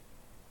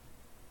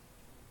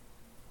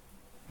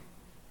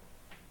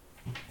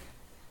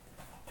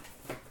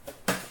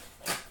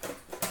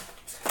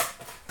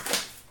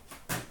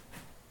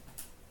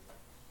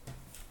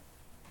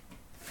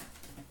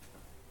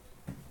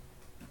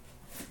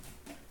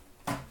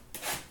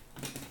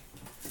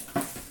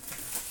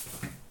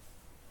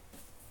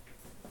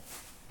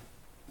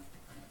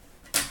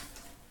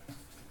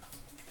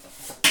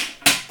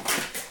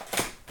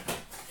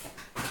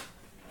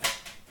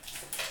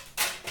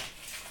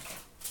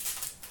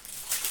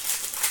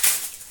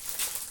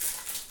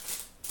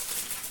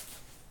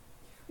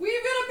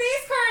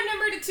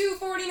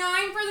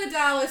 $2.49 for the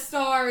Dallas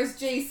Stars,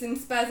 Jason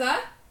Spezza.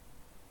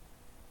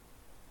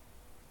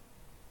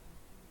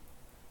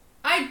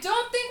 I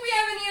don't think we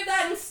have any of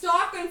that in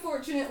stock,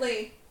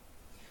 unfortunately.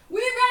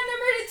 We've got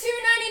number to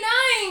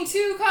 $2.99,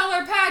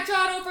 two-color patch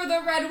auto for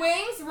the Red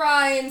Wings,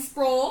 Ryan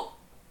Sproul.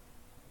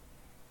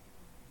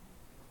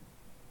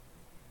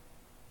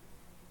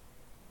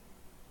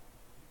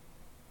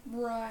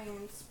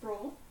 Ryan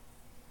Sproul.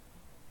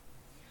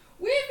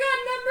 We've got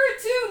number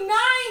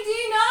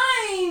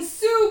 299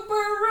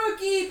 Super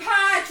Rookie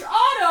Patch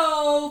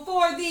Auto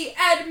for the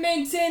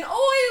Edmonton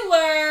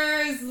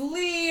Oilers,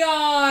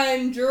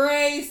 Leon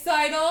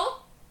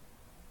Draisaitl.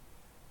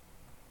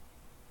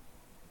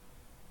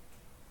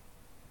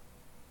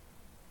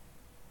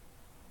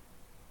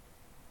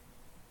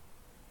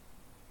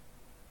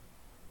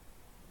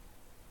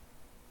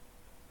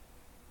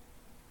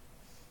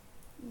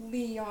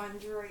 Leon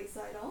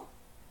Draisaitl.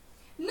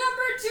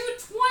 Number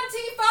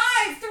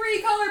 225,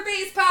 three-color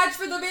base patch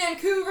for the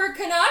Vancouver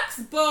Canucks,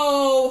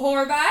 Bo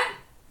Horvat.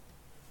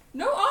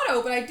 No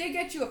auto, but I did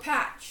get you a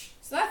patch,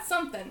 so that's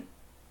something.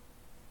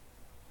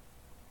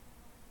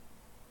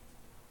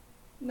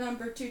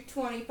 Number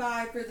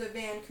 225 for the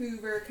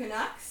Vancouver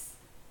Canucks.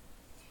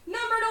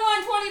 Number to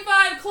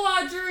 125,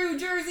 Claude Giroux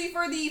jersey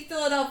for the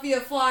Philadelphia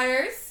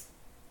Flyers.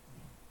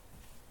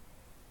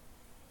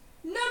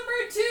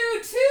 Number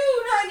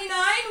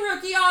 299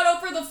 rookie auto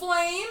for the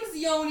Flames,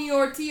 Yoni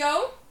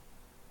Ortio.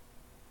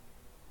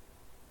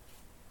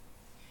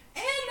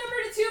 And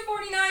number to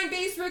 249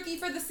 base rookie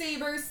for the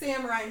Sabres,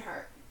 Sam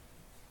Reinhart.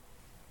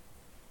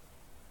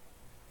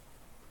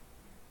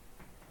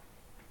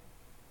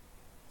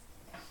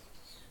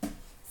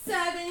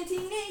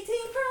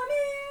 $17.18 Premier.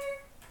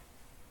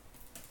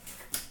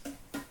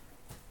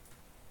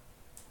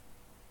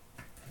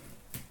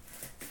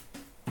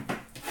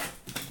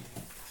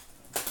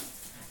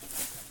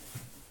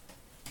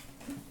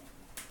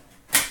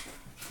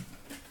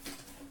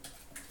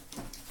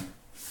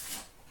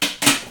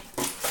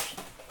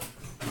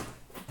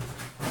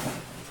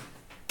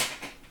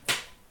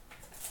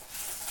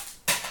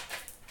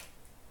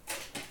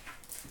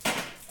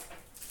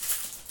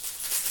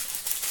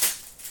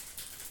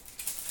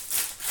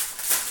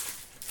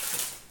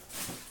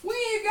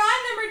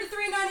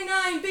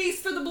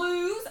 Base for the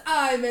Blues,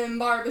 Ivan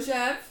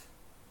Barbashev.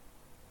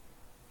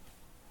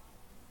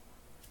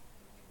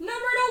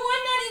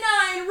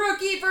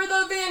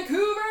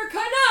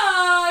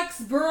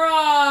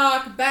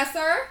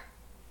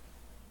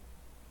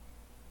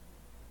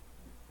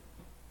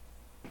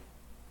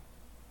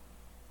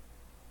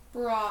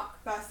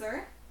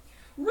 Professor.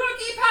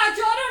 Rookie patch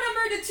auto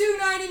number to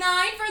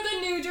 299 for the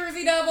New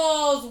Jersey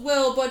Devils,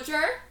 Will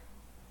Butcher.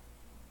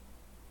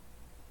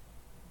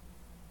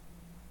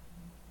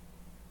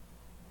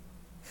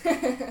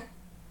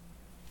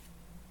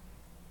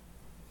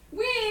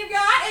 We've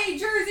got a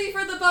jersey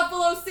for the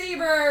Buffalo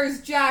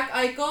Sabres, Jack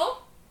Eichel.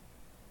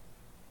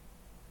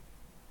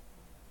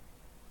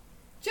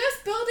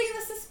 Just building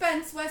the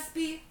suspense,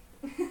 Westby.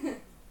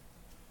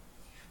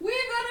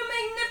 We've got a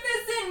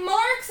magnificent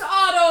Marks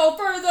auto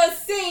for the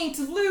St.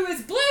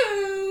 Louis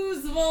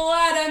Blues,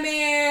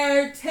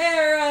 Vladimir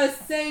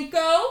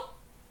Tarasenko.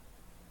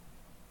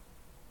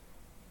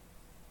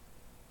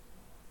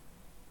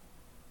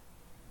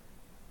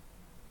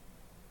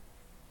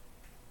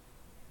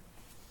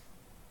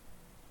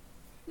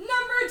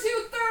 Number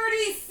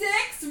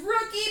 236,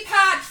 rookie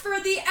patch for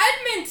the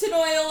Edmonton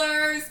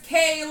Oilers,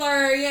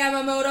 Kailer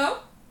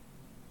Yamamoto.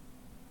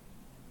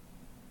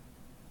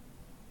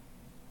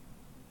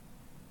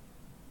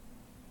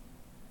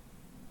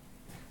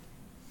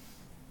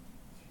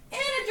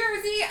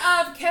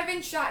 Of Kevin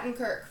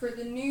Shattenkirk for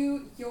the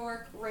New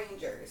York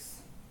Rangers.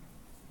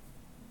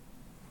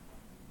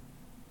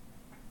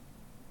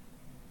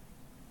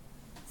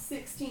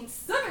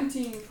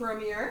 '16-17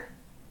 Premier.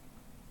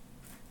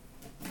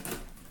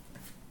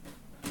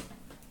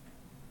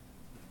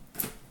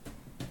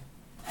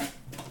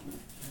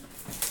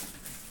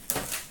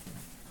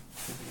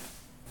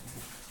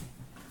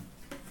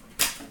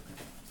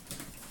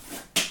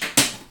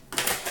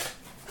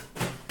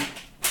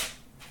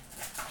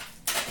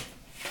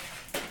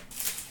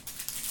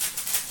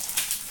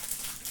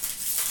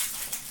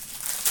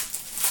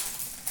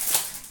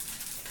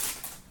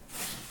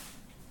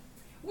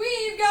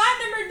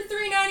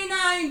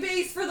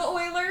 Base for the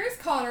Oilers,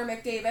 Connor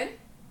McDavid.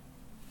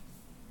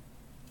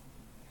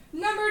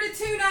 Number to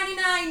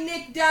 299,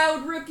 Nick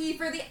Dowd, rookie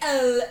for the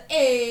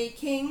LA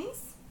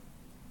Kings.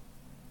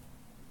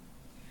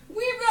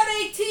 We've got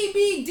a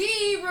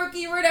TBD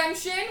rookie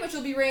redemption, which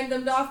will be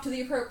randomed off to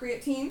the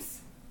appropriate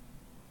teams.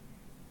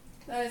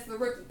 That is the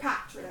rookie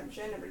patch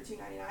redemption, number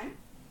 299.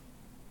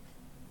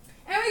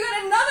 And we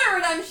got another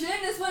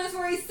redemption. This one is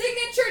for a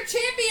signature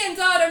champions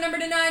auto, number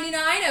to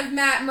 99 of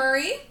Matt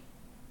Murray.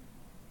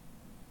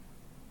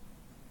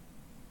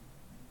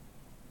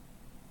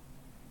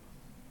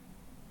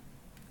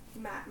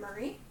 Matt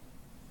Murray.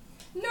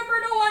 Number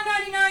to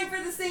 199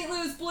 for the St.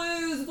 Louis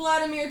Blues,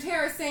 Vladimir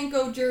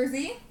Tarasenko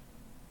jersey.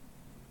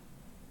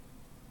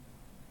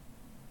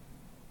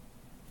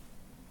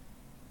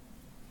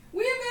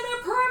 We've got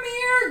a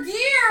Premier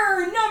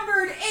Gear,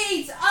 numbered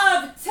 8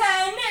 of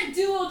 10,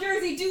 dual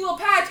jersey, dual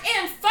patch,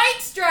 and fight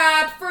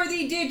strap for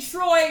the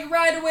Detroit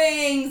Red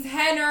Wings,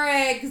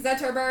 Henrik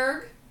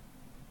Zetterberg.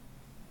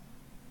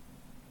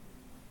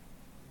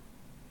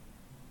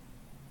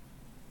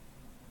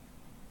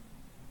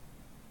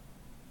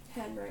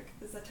 Henrik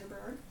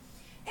Zetterberg.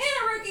 And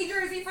a rookie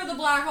jersey for the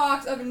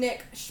Blackhawks of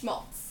Nick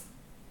Schmaltz.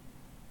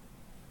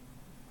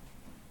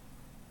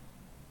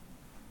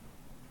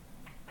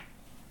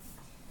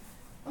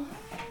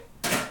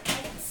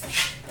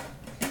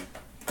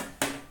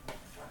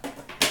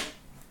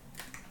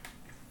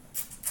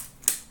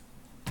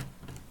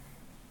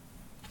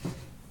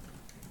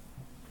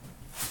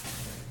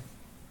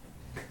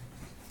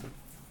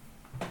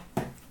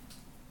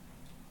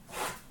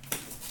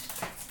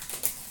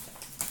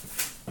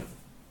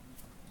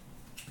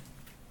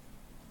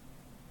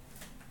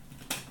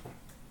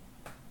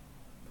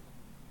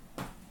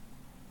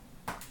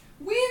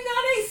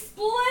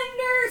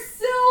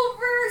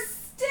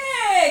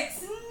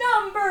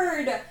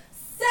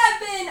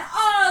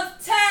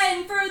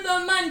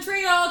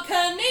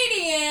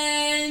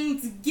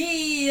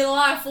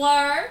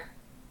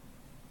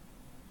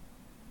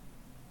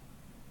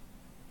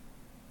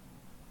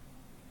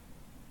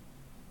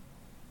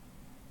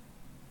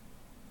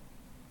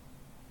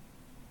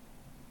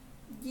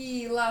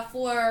 Guy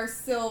Lafleur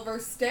silver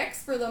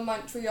sticks for the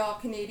Montreal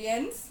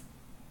Canadiens.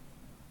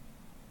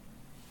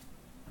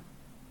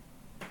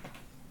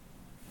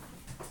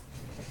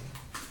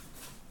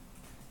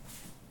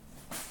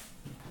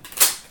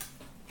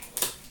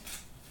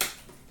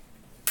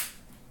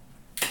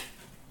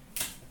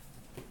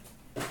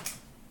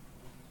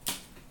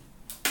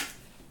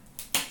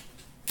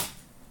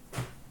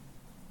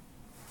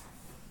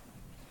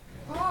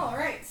 All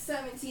right,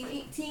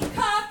 17-18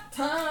 cup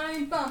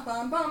time. Bum,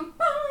 bum, bum,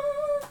 bum.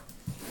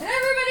 And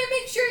everybody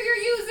make sure you're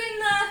using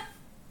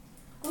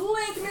the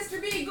link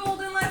Mr. B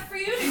Golden left for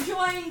you to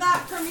join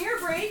that premiere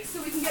break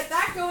so we can get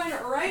that going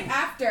right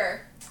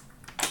after.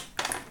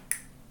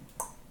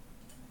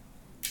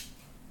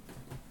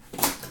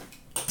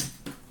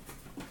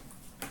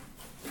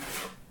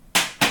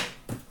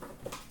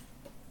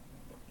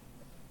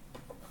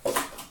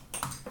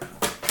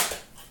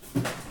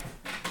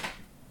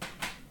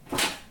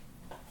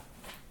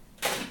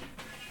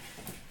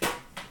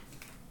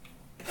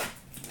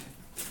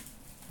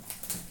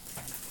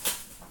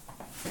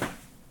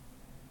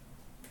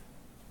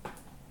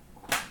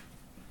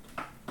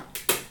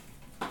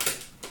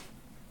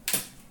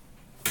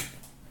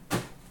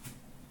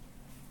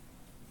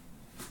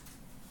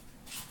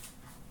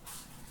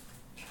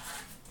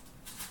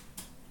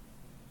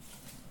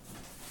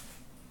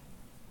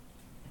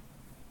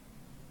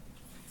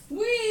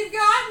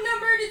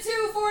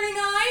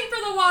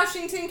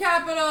 Washington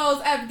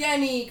Capitals,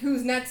 Evgeny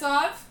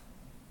Kuznetsov.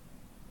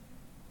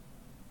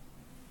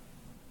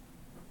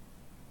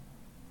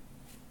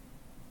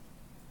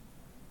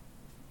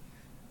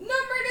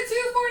 Number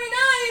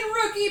 /249,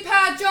 rookie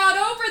patch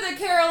auto for the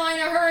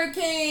Carolina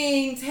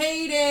Hurricanes,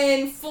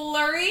 Hayden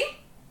Fleury.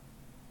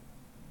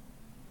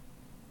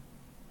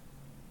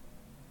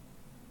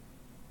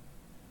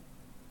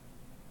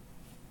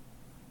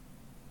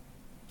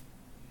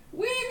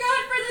 We've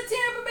got for the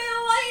Tampa Bay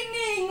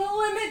Lightning,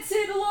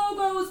 limited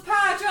logos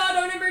patch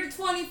auto number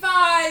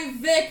 25,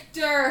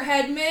 Victor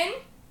Hedman.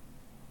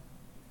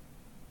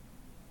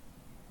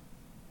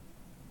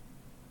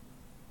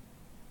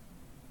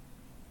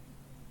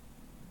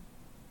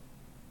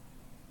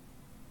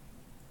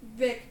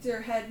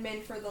 Victor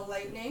Hedman for the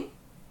Lightning.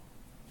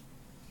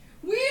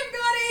 We've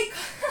got a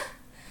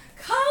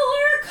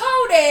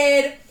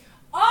color-coded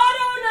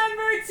auto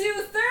number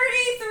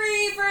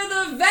 233 for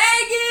the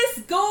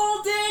Vegas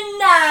Golden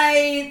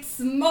Knights,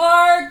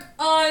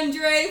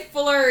 Marc-Andre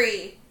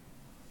Fleury.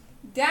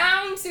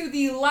 Down to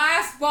the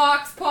last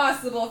box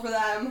possible for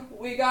them.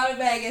 We got a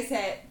Vegas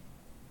hit.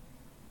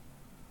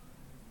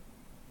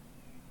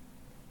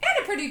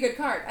 And a pretty good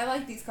card. I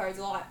like these cards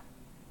a lot.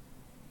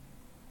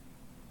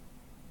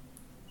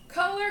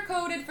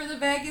 Color-coded for the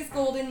Vegas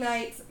Golden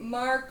Knights,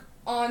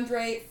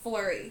 Marc-Andre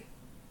Fleury.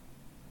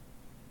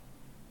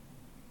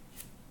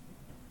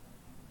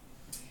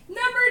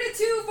 Number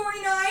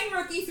 /249,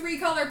 rookie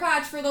 3-color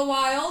patch for the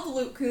Wild,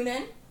 Luke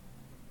Kunin.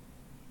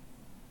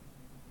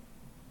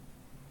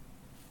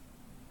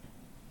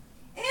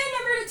 And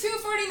number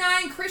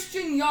 /249,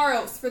 Christian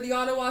Jaros for the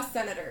Ottawa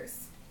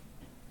Senators.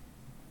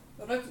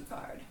 The rookie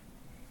card.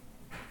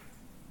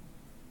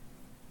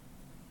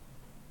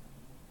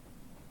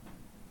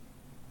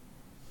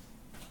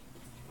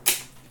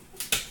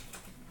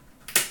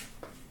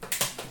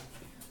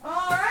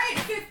 Alright,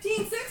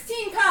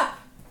 15-16 cup.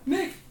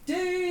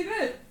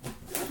 McDavid.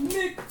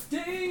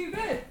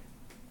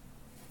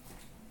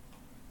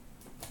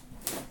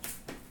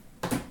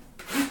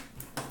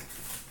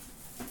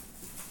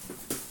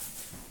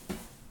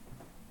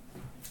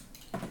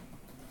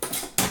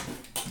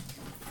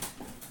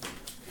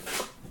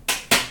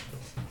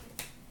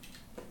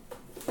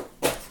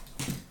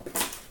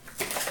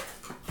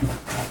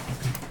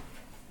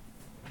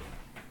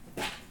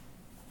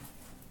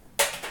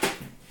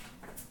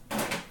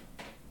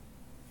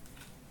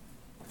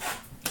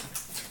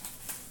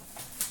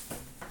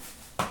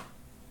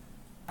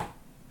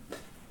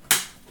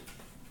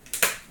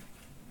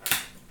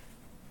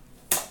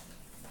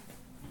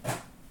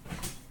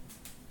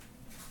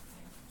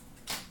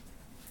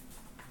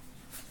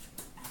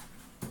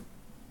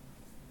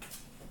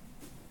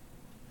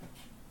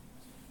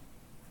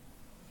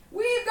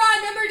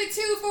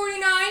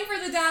 /249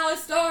 for the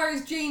Dallas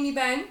Stars, Jamie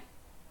Benn.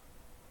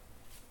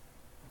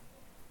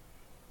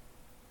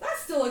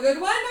 That's still a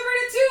good one. Number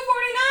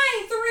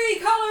 /249,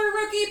 3-color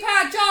rookie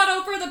patch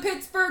auto for the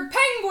Pittsburgh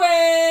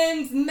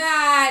Penguins,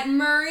 Matt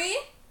Murray.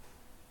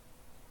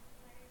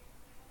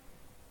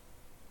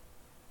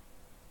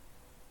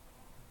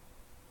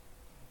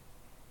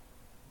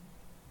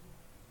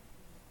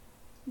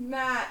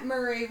 Matt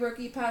Murray,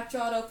 rookie patch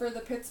auto for the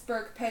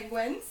Pittsburgh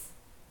Penguins.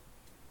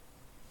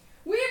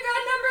 We've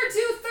got number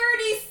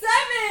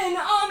 237,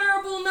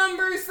 honorable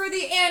numbers for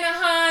the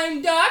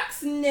Anaheim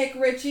Ducks, Nick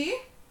Ritchie.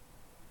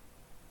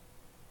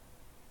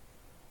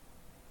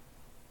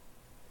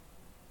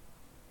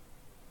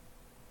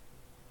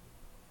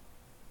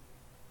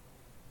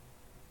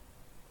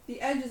 The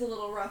edge is a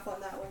little rough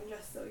on that one,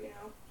 just so you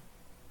know.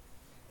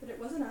 But it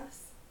wasn't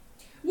us.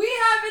 We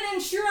have an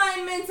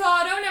enshrinement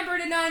auto, number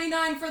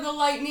 /99 for the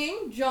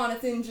Lightning,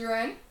 Jonathan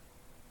Drouin.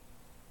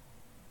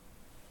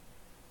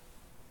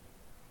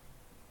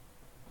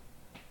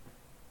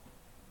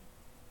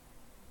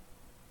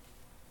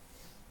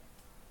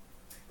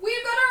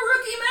 We've got our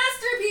rookie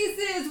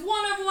masterpieces,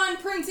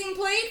 1/1 printing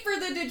plate for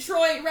the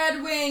Detroit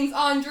Red Wings,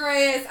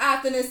 Andreas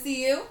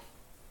Athanasiou.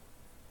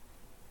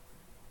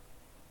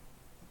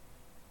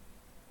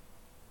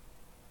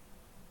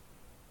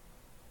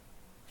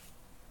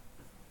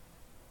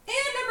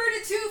 And number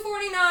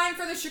 /249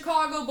 for the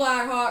Chicago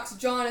Blackhawks,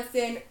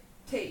 Jonathan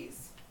Toews.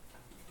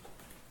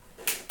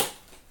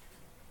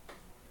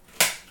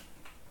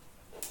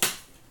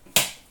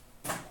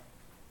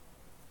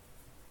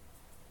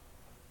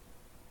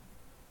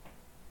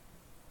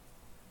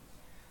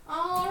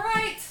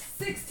 Alright,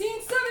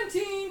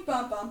 16-17,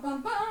 bum bum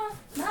bum bum,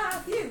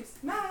 Matthews.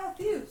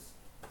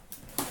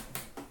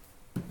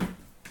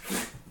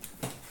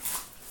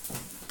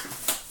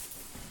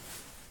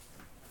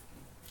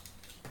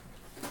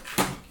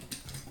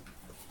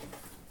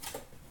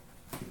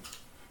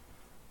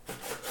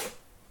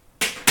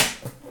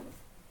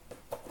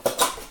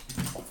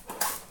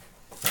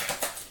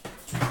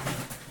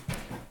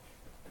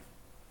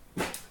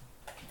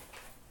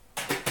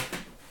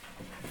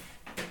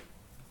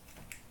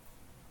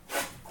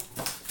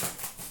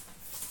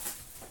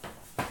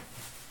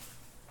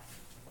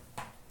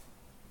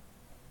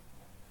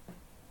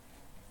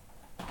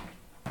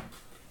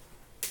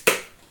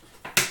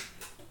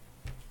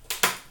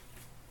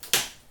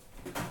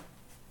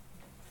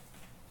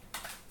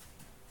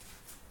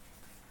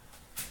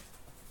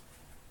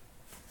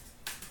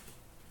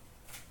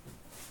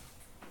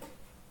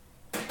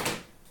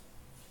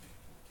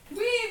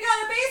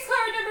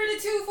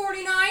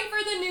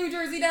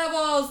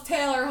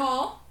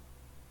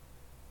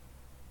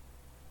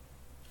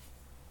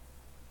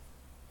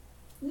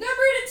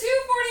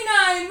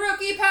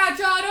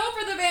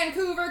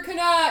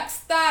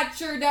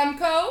 Thatcher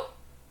Demko.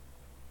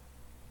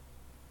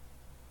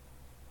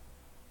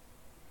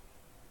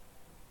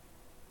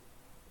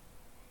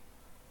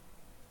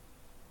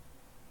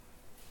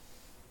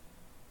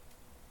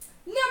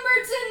 Number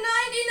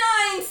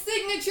 /99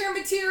 signature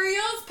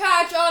materials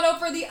patch auto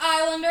for the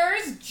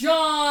Islanders,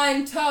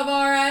 John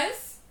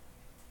Tavares.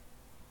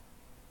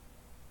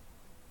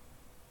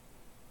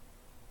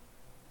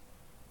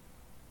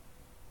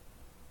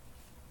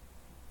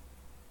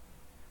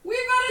 We've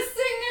got a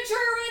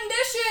signature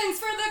renditions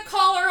for the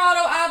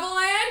Colorado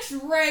Avalanche,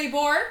 Ray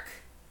Bork.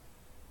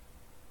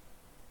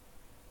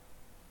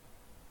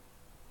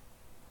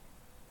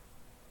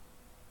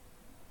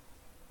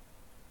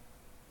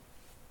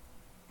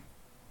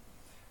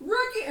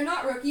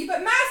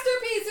 But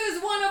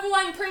Masterpieces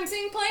 1/1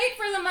 printing plate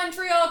for the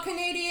Montreal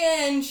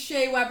Canadiens,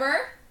 Shea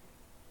Weber.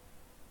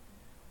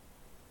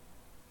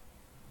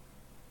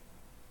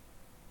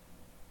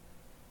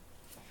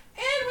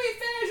 And we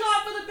finish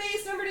off with a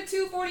base number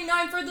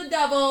 /249 for the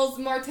Devils,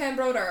 Martin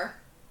Brodeur.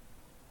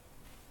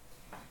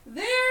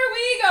 There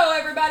we go,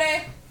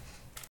 everybody.